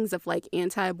beginnings of like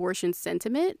anti-abortion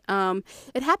sentiment.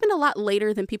 It happened a lot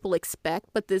later than people expect,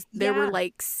 but there were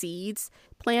like seeds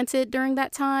planted during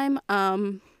that time.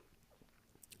 I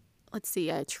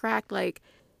tracked like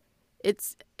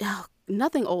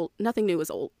nothing new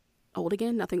is old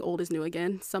again. Nothing old is new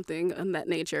again. Something of that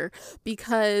nature,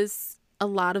 because a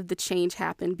lot of the change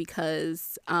happened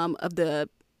because of the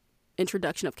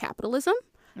introduction of capitalism.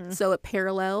 So it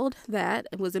paralleled that.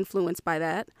 It was influenced by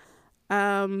that.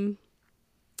 The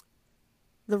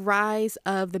rise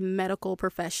of the medical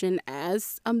profession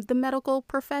as the medical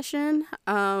profession,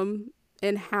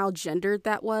 and how gendered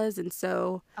that was. And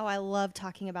so... Oh, I love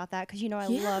talking about that because, I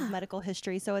love medical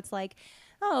history. So it's like,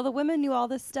 oh, the women knew all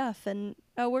this stuff. And,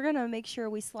 we're going to make sure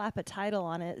we slap a title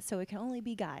on it so it can only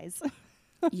be guys.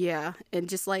 Yeah. And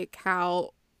just like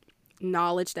how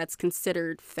knowledge that's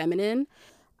considered feminine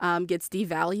gets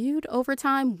devalued over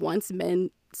time once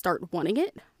men start wanting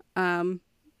it.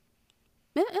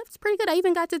 It's pretty good. I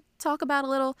even got to talk about a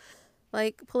little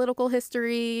like political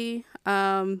history,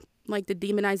 like the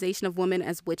demonization of women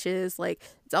as witches. Like,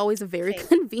 it's always a very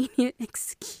convenient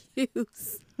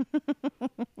excuse.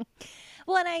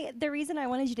 Well, and the reason I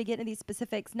wanted you to get into these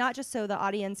specifics, not just so the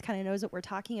audience kind of knows what we're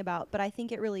talking about, but I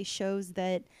think it really shows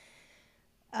that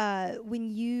when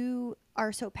you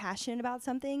are so passionate about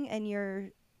something and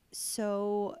you're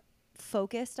so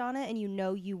focused on it and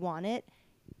you want it,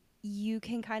 you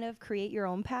can kind of create your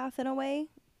own path in a way.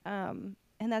 And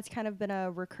that's kind of been a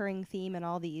recurring theme in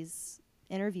all these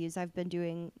interviews I've been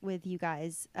doing with you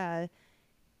guys. I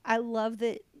love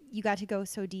that you got to go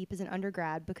so deep as an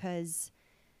undergrad, because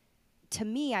to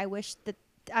me, I wish that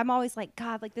I'm always like,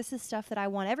 God, like this is stuff that I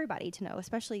want everybody to know,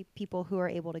 especially people who are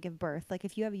able to give birth. Like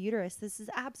if you have a uterus, this is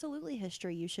absolutely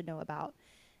history you should know about.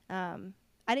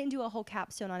 I didn't do a whole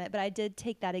capstone on it, but I did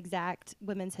take that exact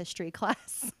women's history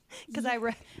class because I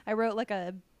wrote like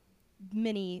a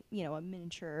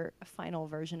miniature final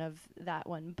version of that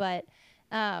one. But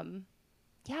I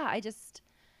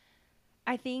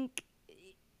think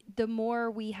the more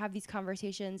we have these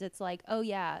conversations, it's like, oh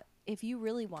yeah, if you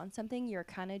really want something, you're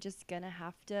kind of just gonna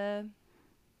have to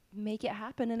make it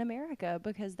happen in America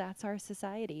because that's our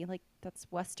society. Like, that's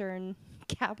Western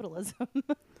capitalism.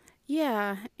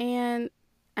 Yeah, and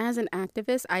as an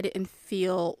activist, I didn't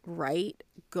feel right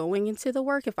going into the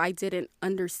work if I didn't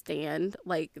understand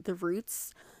like the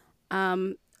roots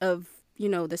of,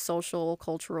 the social,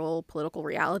 cultural, political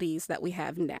realities that we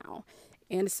have now.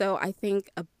 And so I think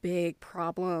a big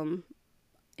problem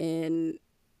in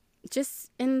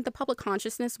just in the public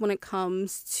consciousness when it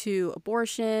comes to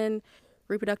abortion,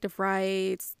 reproductive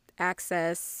rights,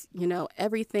 access,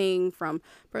 everything from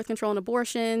birth control and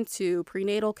abortion to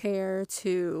prenatal care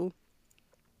to,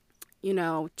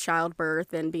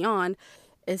 childbirth and beyond,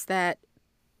 is that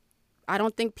I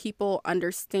don't think people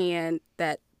understand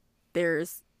that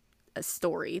there's a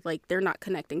story. Like, they're not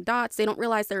connecting dots. They don't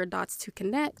realize there are dots to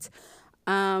connect.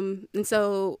 And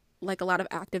so, like, a lot of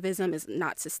activism is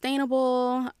not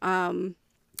sustainable.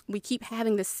 We keep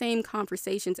having the same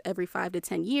conversations every 5 to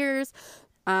 10 years.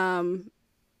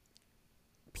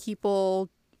 People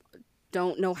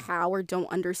don't know how or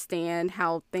don't understand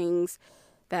how things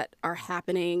that are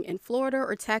happening in Florida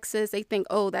or Texas, they think,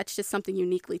 oh, that's just something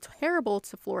uniquely terrible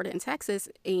to Florida and Texas.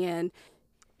 And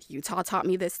Utah taught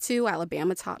me this too.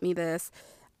 Alabama taught me this.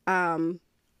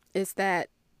 Is that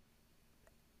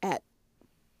at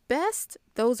best,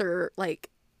 those are like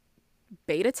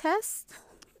beta tests.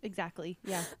 Exactly.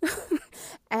 Yeah.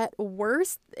 At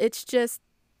worst, it's just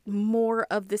more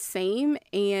of the same,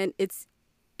 and it's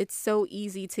so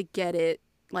easy to get it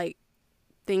like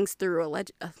things through a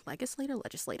legislator.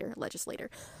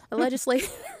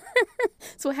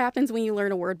 It's what happens when you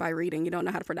learn a word by reading. You don't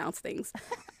know how to pronounce things.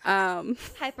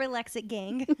 Hyperlexic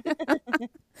gang.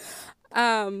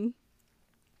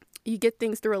 You get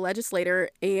things through a legislator,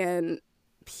 and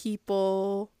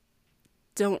people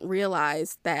don't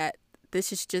realize that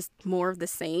this is just more of the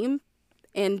same.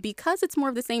 And because it's more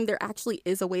of the same, there actually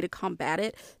is a way to combat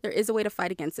it. There is a way to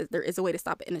fight against it. There is a way to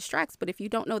stop it in its tracks. But if you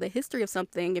don't know the history of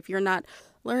something, if you're not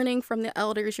learning from the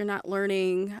elders, you're not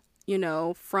learning,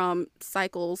 from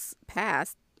cycles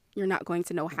past, you're not going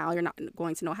to know how. You're not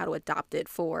going to know how to adopt it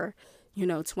for,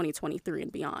 2023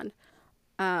 and beyond.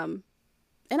 And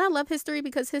I love history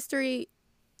because history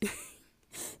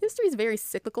is very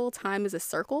cyclical. Time is a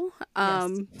circle.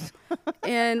 Yes.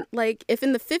 And like if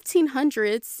in the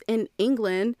 1500s in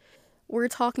England, we're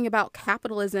talking about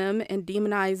capitalism and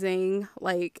demonizing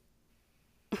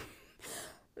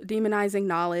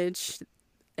knowledge,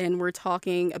 and we're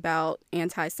talking about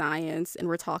anti-science, and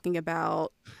we're talking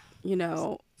about,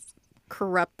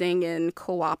 corrupting and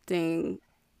co-opting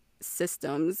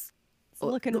systems. It's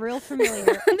looking real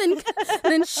familiar.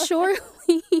 then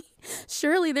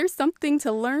surely there's something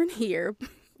to learn here.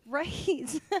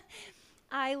 Right.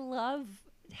 I love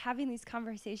having these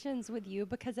conversations with you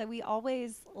because we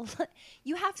always,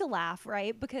 you have to laugh,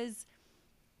 right? Because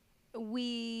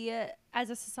we, as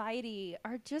a society,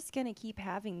 are just going to keep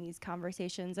having these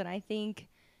conversations. And I think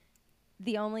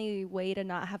the only way to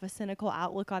not have a cynical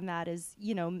outlook on that is,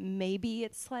 maybe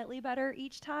it's slightly better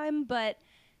each time, but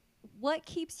what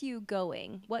keeps you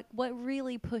going? What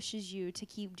really pushes you to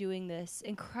keep doing this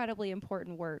incredibly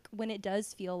important work when it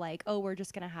does feel like, oh, we're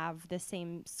just going to have the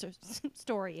same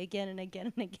story again and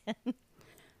again and again?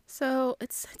 So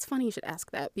it's funny you should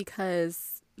ask that,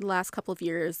 because the last couple of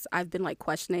years I've been like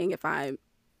questioning if I'm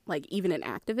like even an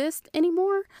activist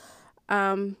anymore.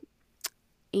 And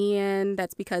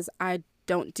that's because I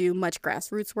don't do much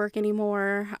grassroots work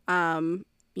anymore.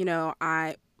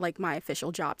 I like my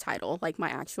official job title, like my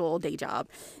actual day job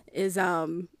is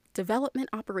development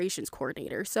operations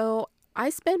coordinator. So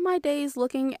I spend my days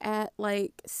looking at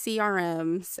like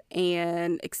CRMs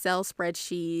and Excel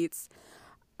spreadsheets.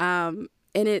 And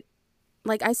it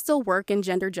like I still work in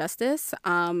gender justice.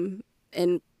 And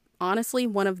honestly,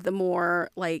 one of the more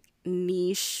like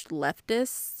niche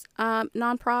leftist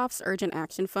nonprofits, Urgent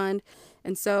Action Fund.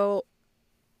 And so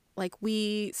like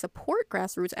we support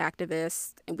grassroots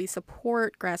activists and we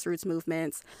support grassroots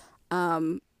movements.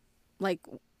 Like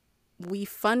we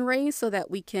fundraise so that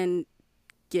we can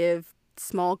give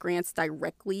small grants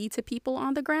directly to people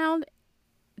on the ground.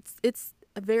 It's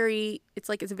a very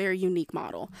unique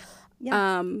model.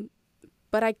 Yeah.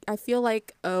 But I feel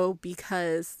like,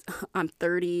 because I'm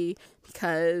 30,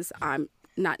 because I'm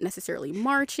not necessarily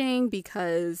marching,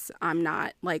 because I'm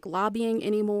not like lobbying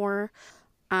anymore,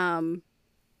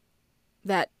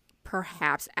 that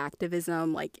perhaps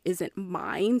activism like isn't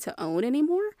mine to own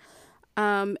anymore.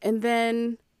 And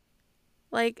then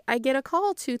like I get a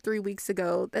call 2-3 weeks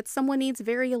ago that someone needs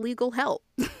very illegal help.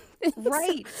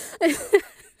 Right.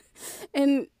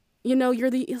 And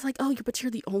it's like, oh, but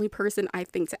you're the only person I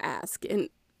think to ask. And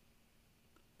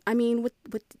I mean,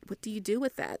 what do you do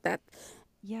with that?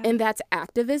 Yeah. And that's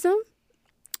activism,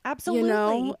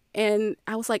 Absolutely. And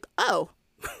I was like, oh,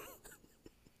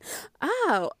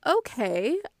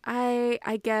 okay.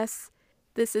 I guess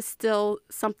this is still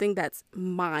something that's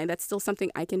mine. That's still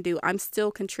something I can do. I'm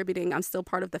still contributing. I'm still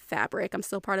part of the fabric. I'm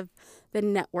still part of the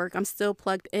network. I'm still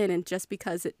plugged in. And just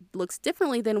because it looks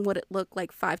differently than what it looked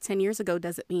like 5, 10 years ago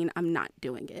doesn't mean I'm not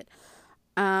doing it.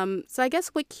 So I guess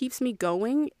what keeps me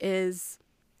going is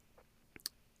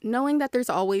knowing that there's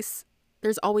always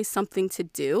something to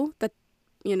do, that,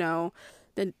 you know,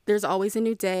 that there's always a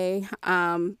new day.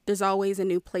 There's always a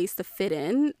new place to fit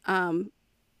in.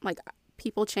 Like,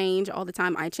 people change all the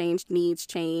time. I change, needs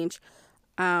change.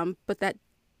 But that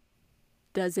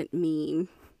doesn't mean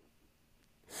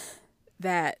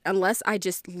that unless I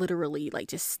just literally like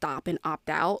just stop and opt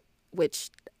out, which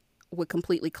would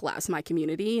completely collapse my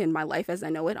community and my life as I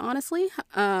know it, honestly.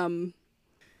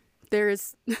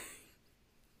 There's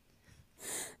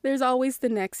there's always the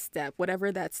next step,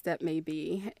 whatever that step may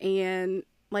be. And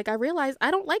like, I realized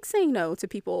I don't like saying no to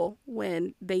people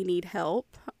when they need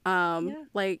help. Yeah.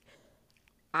 Like,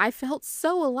 I felt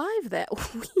so alive that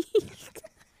week.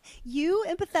 You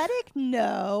empathetic?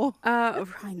 No.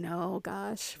 I know,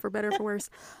 gosh, for better or for worse.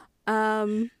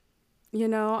 I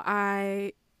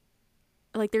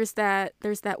like, there's that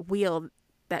wheel,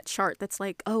 that chart that's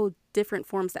like, oh, different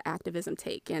forms that activism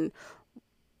take,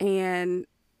 and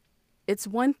it's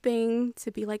one thing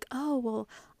to be like, oh, well,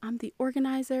 I'm the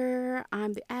organizer,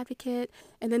 I'm the advocate.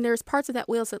 And then there's parts of that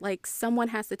wheel that, like, someone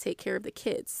has to take care of the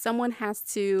kids. Someone has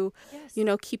to,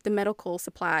 Yes. keep the medical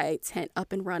supply tent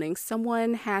up and running.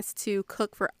 Someone has to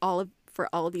cook for all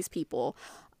of these people.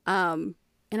 And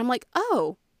I'm like,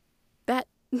 oh, that,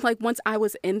 like, once I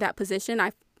was in that position,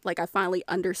 I finally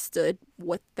understood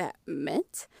what that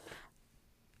meant.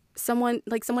 Someone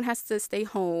has to stay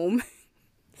home,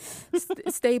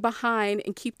 stay behind,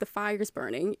 and keep the fires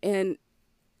burning. And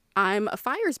I'm a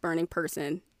fires burning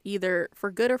person, either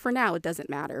for good or for now. It doesn't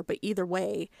matter. But either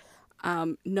way,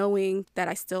 knowing that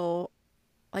I'm still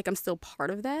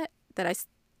part of that,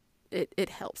 it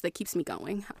helps. That keeps me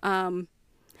going. And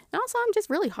also, I'm just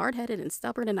really hard headed and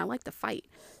stubborn, and I like to fight.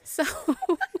 So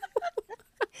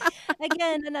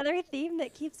Again, another theme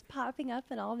that keeps popping up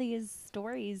in all these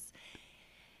stories.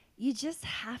 You just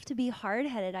have to be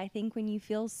hard-headed, I think, when you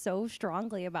feel so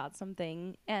strongly about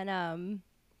something. And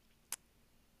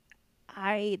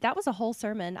that was a whole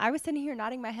sermon. I was sitting here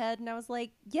nodding my head and I was like,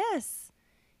 "Yes.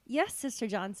 Yes, Sister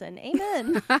Johnson.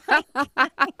 Amen." I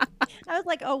was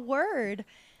like, "A word."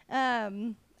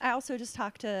 I also just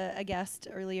talked to a guest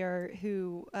earlier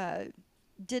who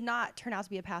did not turn out to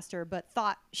be a pastor, but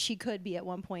thought she could be at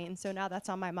one point, and so now that's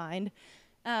on my mind.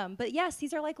 But yes,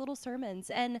 these are like little sermons,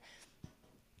 and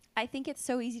I think it's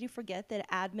so easy to forget that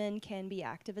admin can be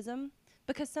activism,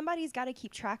 because somebody's got to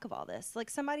keep track of all this. Like,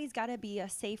 somebody's got to be a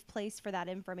safe place for that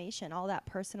information, all that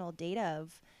personal data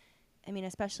of, I mean,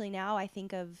 especially now I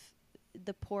think of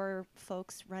the poor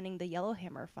folks running the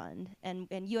Yellowhammer Fund, and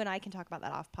you and I can talk about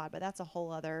that off pod, but that's a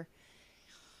whole other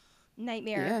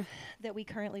nightmare yeah. that we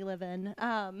currently live in.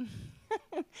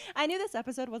 I knew this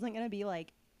episode wasn't going to be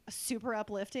like super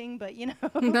uplifting, but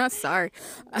Not sorry.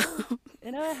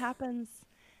 it happens.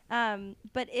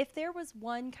 But if there was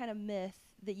one kind of myth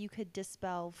that you could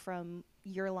dispel from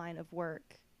your line of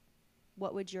work,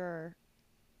 what would your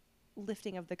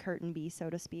lifting of the curtain be, so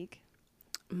to speak?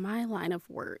 My line of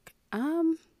work.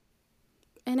 And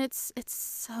it's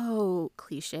so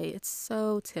cliche. It's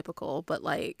so typical, but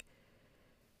like,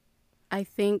 I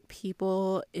think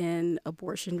people in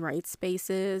abortion rights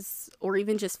spaces, or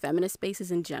even just feminist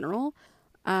spaces in general,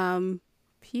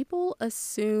 people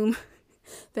assume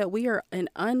that we are an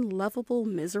unlovable,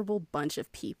 miserable bunch of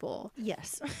people.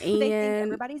 Yes. And They think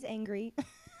everybody's angry.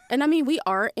 and I mean, we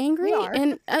are angry. We are.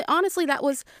 And honestly, that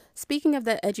was, speaking of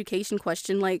that education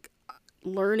question, like,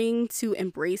 learning to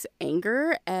embrace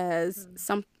anger as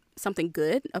something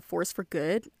good, a force for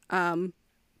good,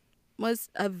 was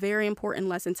a very important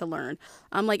lesson to learn.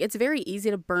 Like, it's very easy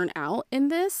to burn out in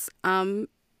this, and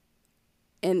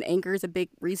anger is a big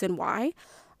reason why.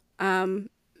 And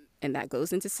that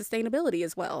goes into sustainability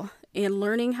as well. And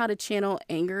learning how to channel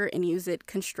anger and use it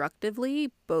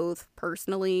constructively, both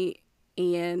personally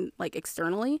and like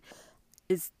externally,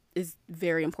 is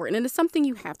very important. And it's something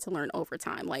you have to learn over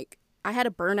time. Like, I had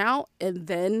a burnout and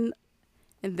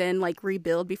then like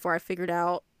rebuild before I figured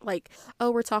out, like, oh,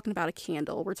 we're talking about a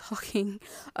candle. We're talking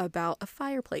about a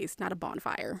fireplace, not a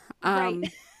bonfire.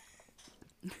 Right.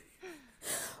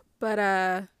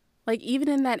 But like, even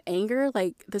in that anger,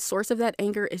 like, the source of that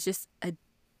anger is just a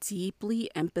deeply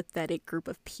empathetic group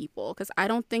of people, because I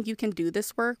don't think you can do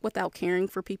this work without caring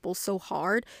for people so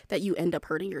hard that you end up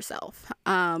hurting yourself.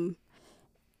 And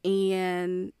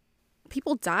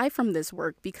people die from this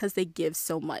work because they give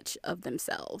so much of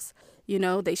themselves. You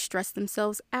know, they stress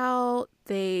themselves out,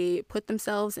 they put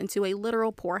themselves into a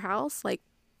literal poorhouse, like,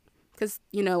 because,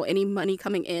 you know, any money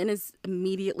coming in is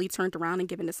immediately turned around and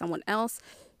given to someone else.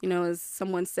 You know, as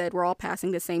someone said, we're all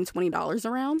passing the same $20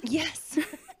 around. Yes.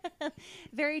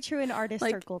 Very true in artist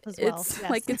Like, circles as well. it's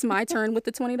Yes. like it's my turn with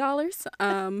the $20.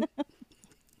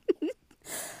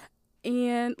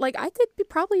 And like I could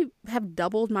probably have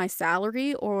doubled my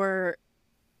salary, or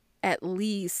at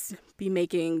least be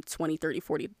making 20, 30,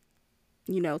 40,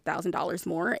 you know, $1,000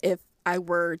 more if I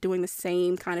were doing the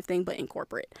same kind of thing but in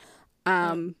corporate.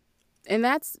 Mm. And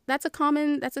that's a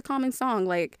common song.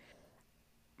 Like,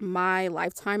 my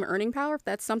lifetime earning power, if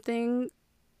that's something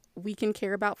we can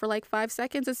care about for like 5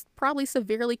 seconds, is probably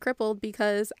severely crippled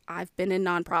because I've been in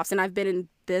nonprofits, and I've been in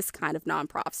this kind of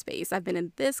nonprofit space. I've been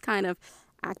in this kind of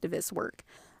activist work.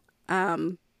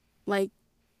 Like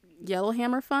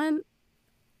Yellowhammer Fund,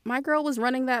 my girl was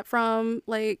running that from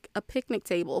like a picnic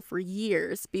table for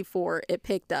years before it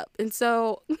picked up. And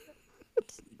so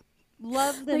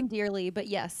Love them like, dearly, but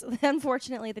yes,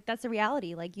 unfortunately, that's the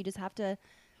reality. Like you just kind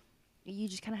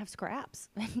of have scraps,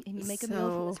 and you make a meal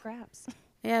from the so scraps.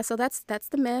 yeah, so that's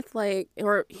the myth. Like,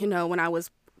 or you know, when I was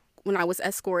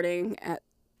escorting at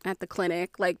the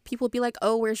clinic, like people would be like,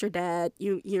 "Oh, where's your dad?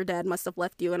 Your dad must have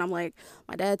left you." And I'm like,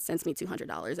 "My dad sends me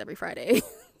 $200 every Friday."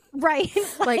 Right.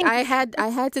 Like, Like, I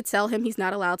had to tell him he's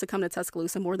not allowed to come to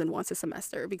Tuscaloosa more than once a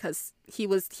semester because he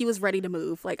was ready to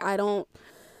move. Like, I don't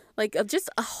like just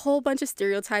a whole bunch of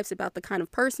stereotypes about the kind of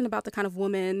person, about the kind of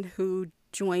woman who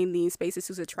join these spaces,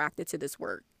 who's attracted to this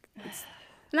work.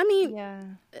 And I mean, yeah.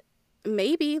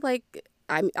 maybe like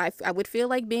I would feel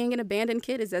like being an abandoned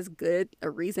kid is as good a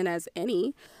reason as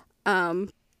any.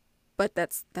 But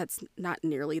that's not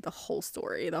nearly the whole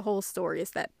story. The whole story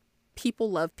is that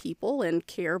people love people and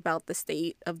care about the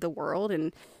state of the world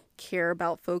and care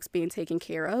about folks being taken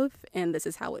care of, and this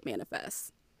is how it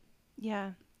manifests.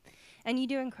 Yeah. And you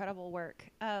do incredible work.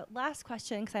 Last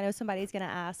question, because I know somebody's going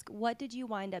to ask, what did you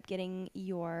wind up getting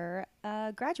your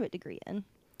graduate degree in?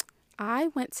 I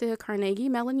went to Carnegie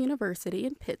Mellon University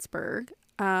in Pittsburgh,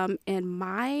 and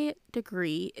my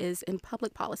degree is in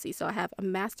public policy. So I have a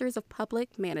master's of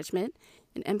public management,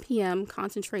 an MPM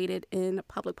concentrated in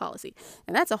public policy.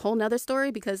 And that's a whole nother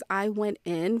story because I went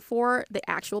in for the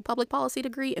actual public policy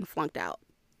degree and flunked out.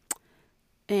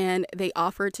 And they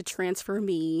offered to transfer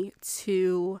me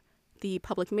to the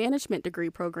public management degree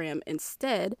program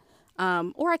instead,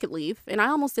 or I could leave. And I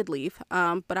almost did leave,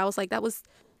 but I was like, that was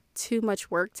too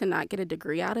much work to not get a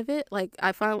degree out of it. Like,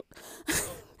 I found,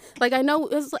 like, I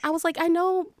was like, I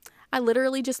know I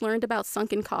literally just learned about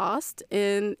sunken cost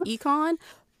in econ, Not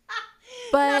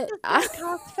but the sunk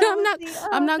cost I'm not fallacy.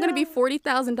 I'm Oh, not going to be no.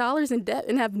 $40,000 in debt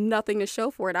and have nothing to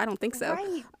show for it. I don't think so.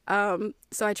 Right.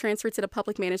 So I transferred to the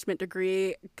public management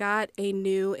degree, got a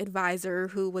new advisor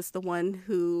who was the one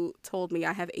who told me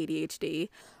I have ADHD.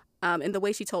 And the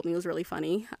way she told me was really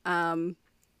funny.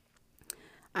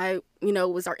 It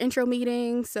was our intro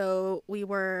meeting. So we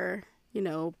were,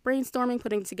 brainstorming,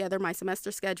 putting together my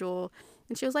semester schedule.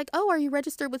 And she was like, "Oh, are you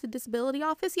registered with the disability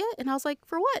office yet?" And I was like,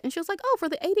 "For what?" And she was like, "Oh, for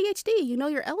the ADHD.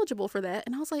 You're eligible for that."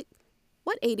 And I was like,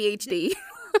 "What ADHD?"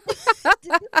 Did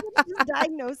this woman just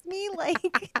diagnose me?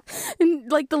 Like,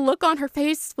 And like the look on her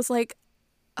face was like,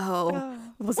 "Oh,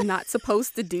 oh. was not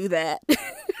supposed to do that."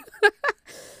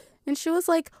 And she was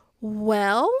like,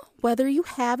 "Well, whether you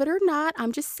have it or not,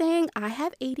 I'm just saying I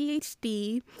have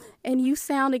ADHD and you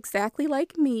sound exactly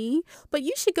like me, but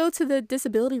you should go to the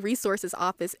Disability Resources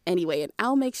Office anyway, and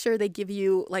I'll make sure they give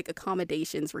you like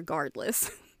accommodations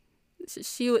regardless."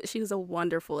 She was a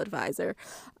wonderful advisor.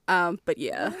 But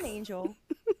yeah, What an angel.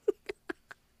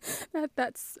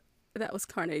 that was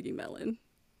Carnegie Mellon.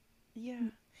 Yeah.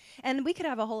 And we could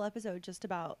have a whole episode just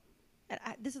about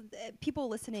this is people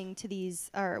listening to these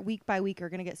or week by week are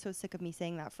going to get so sick of me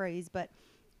saying that phrase, but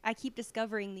I keep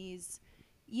discovering these,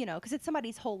 because it's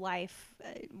somebody's whole life,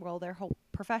 their whole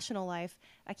professional life.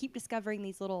 I keep discovering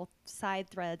these little side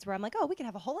threads where I'm like, oh, we could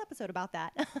have a whole episode about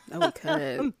that. Oh, we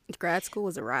could. Grad school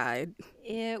was a ride.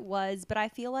 It was, but I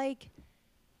feel like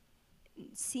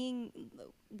seeing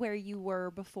where you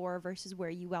were before versus where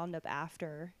you wound up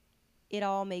after, it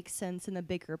all makes sense in the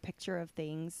bigger picture of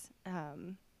things.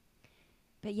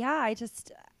 But yeah, I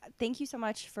just thank you so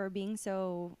much for being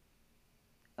so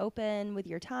open with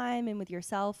your time and with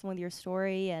yourself and with your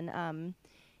story. And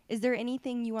Is there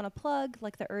anything you want to plug,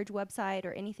 like the Urge website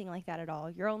or anything like that at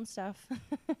all? Your own stuff?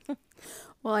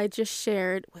 Well, I just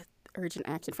shared with Urgent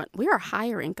Action Fund. We are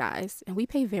hiring, guys, and we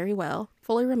pay very well.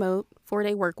 Fully remote,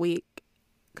 4-day work week.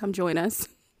 Come join us.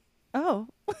 Oh,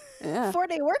 Yeah.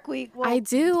 4-day work week. Well, I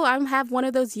do. I have one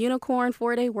of those unicorn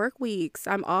 4-day work weeks.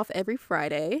 I'm off every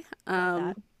Friday.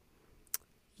 love that.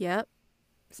 Yep.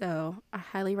 So I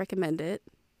highly recommend it.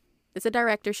 It's a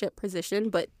directorship position,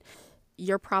 but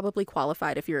you're probably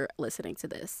qualified if you're listening to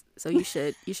this. So you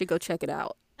should go check it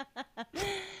out.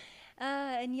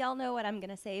 And y'all know what I'm going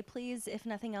to say. Please, if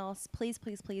nothing else, please,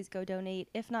 please, please go donate.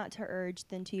 If not to Urge,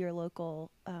 then to your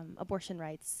local abortion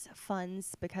rights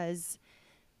funds, because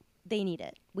they need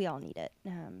it. We all need it.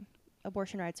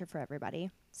 Abortion rights are for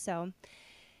everybody. So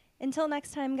until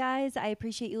next time, guys, I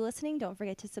appreciate you listening. Don't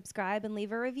forget to subscribe and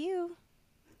leave a review.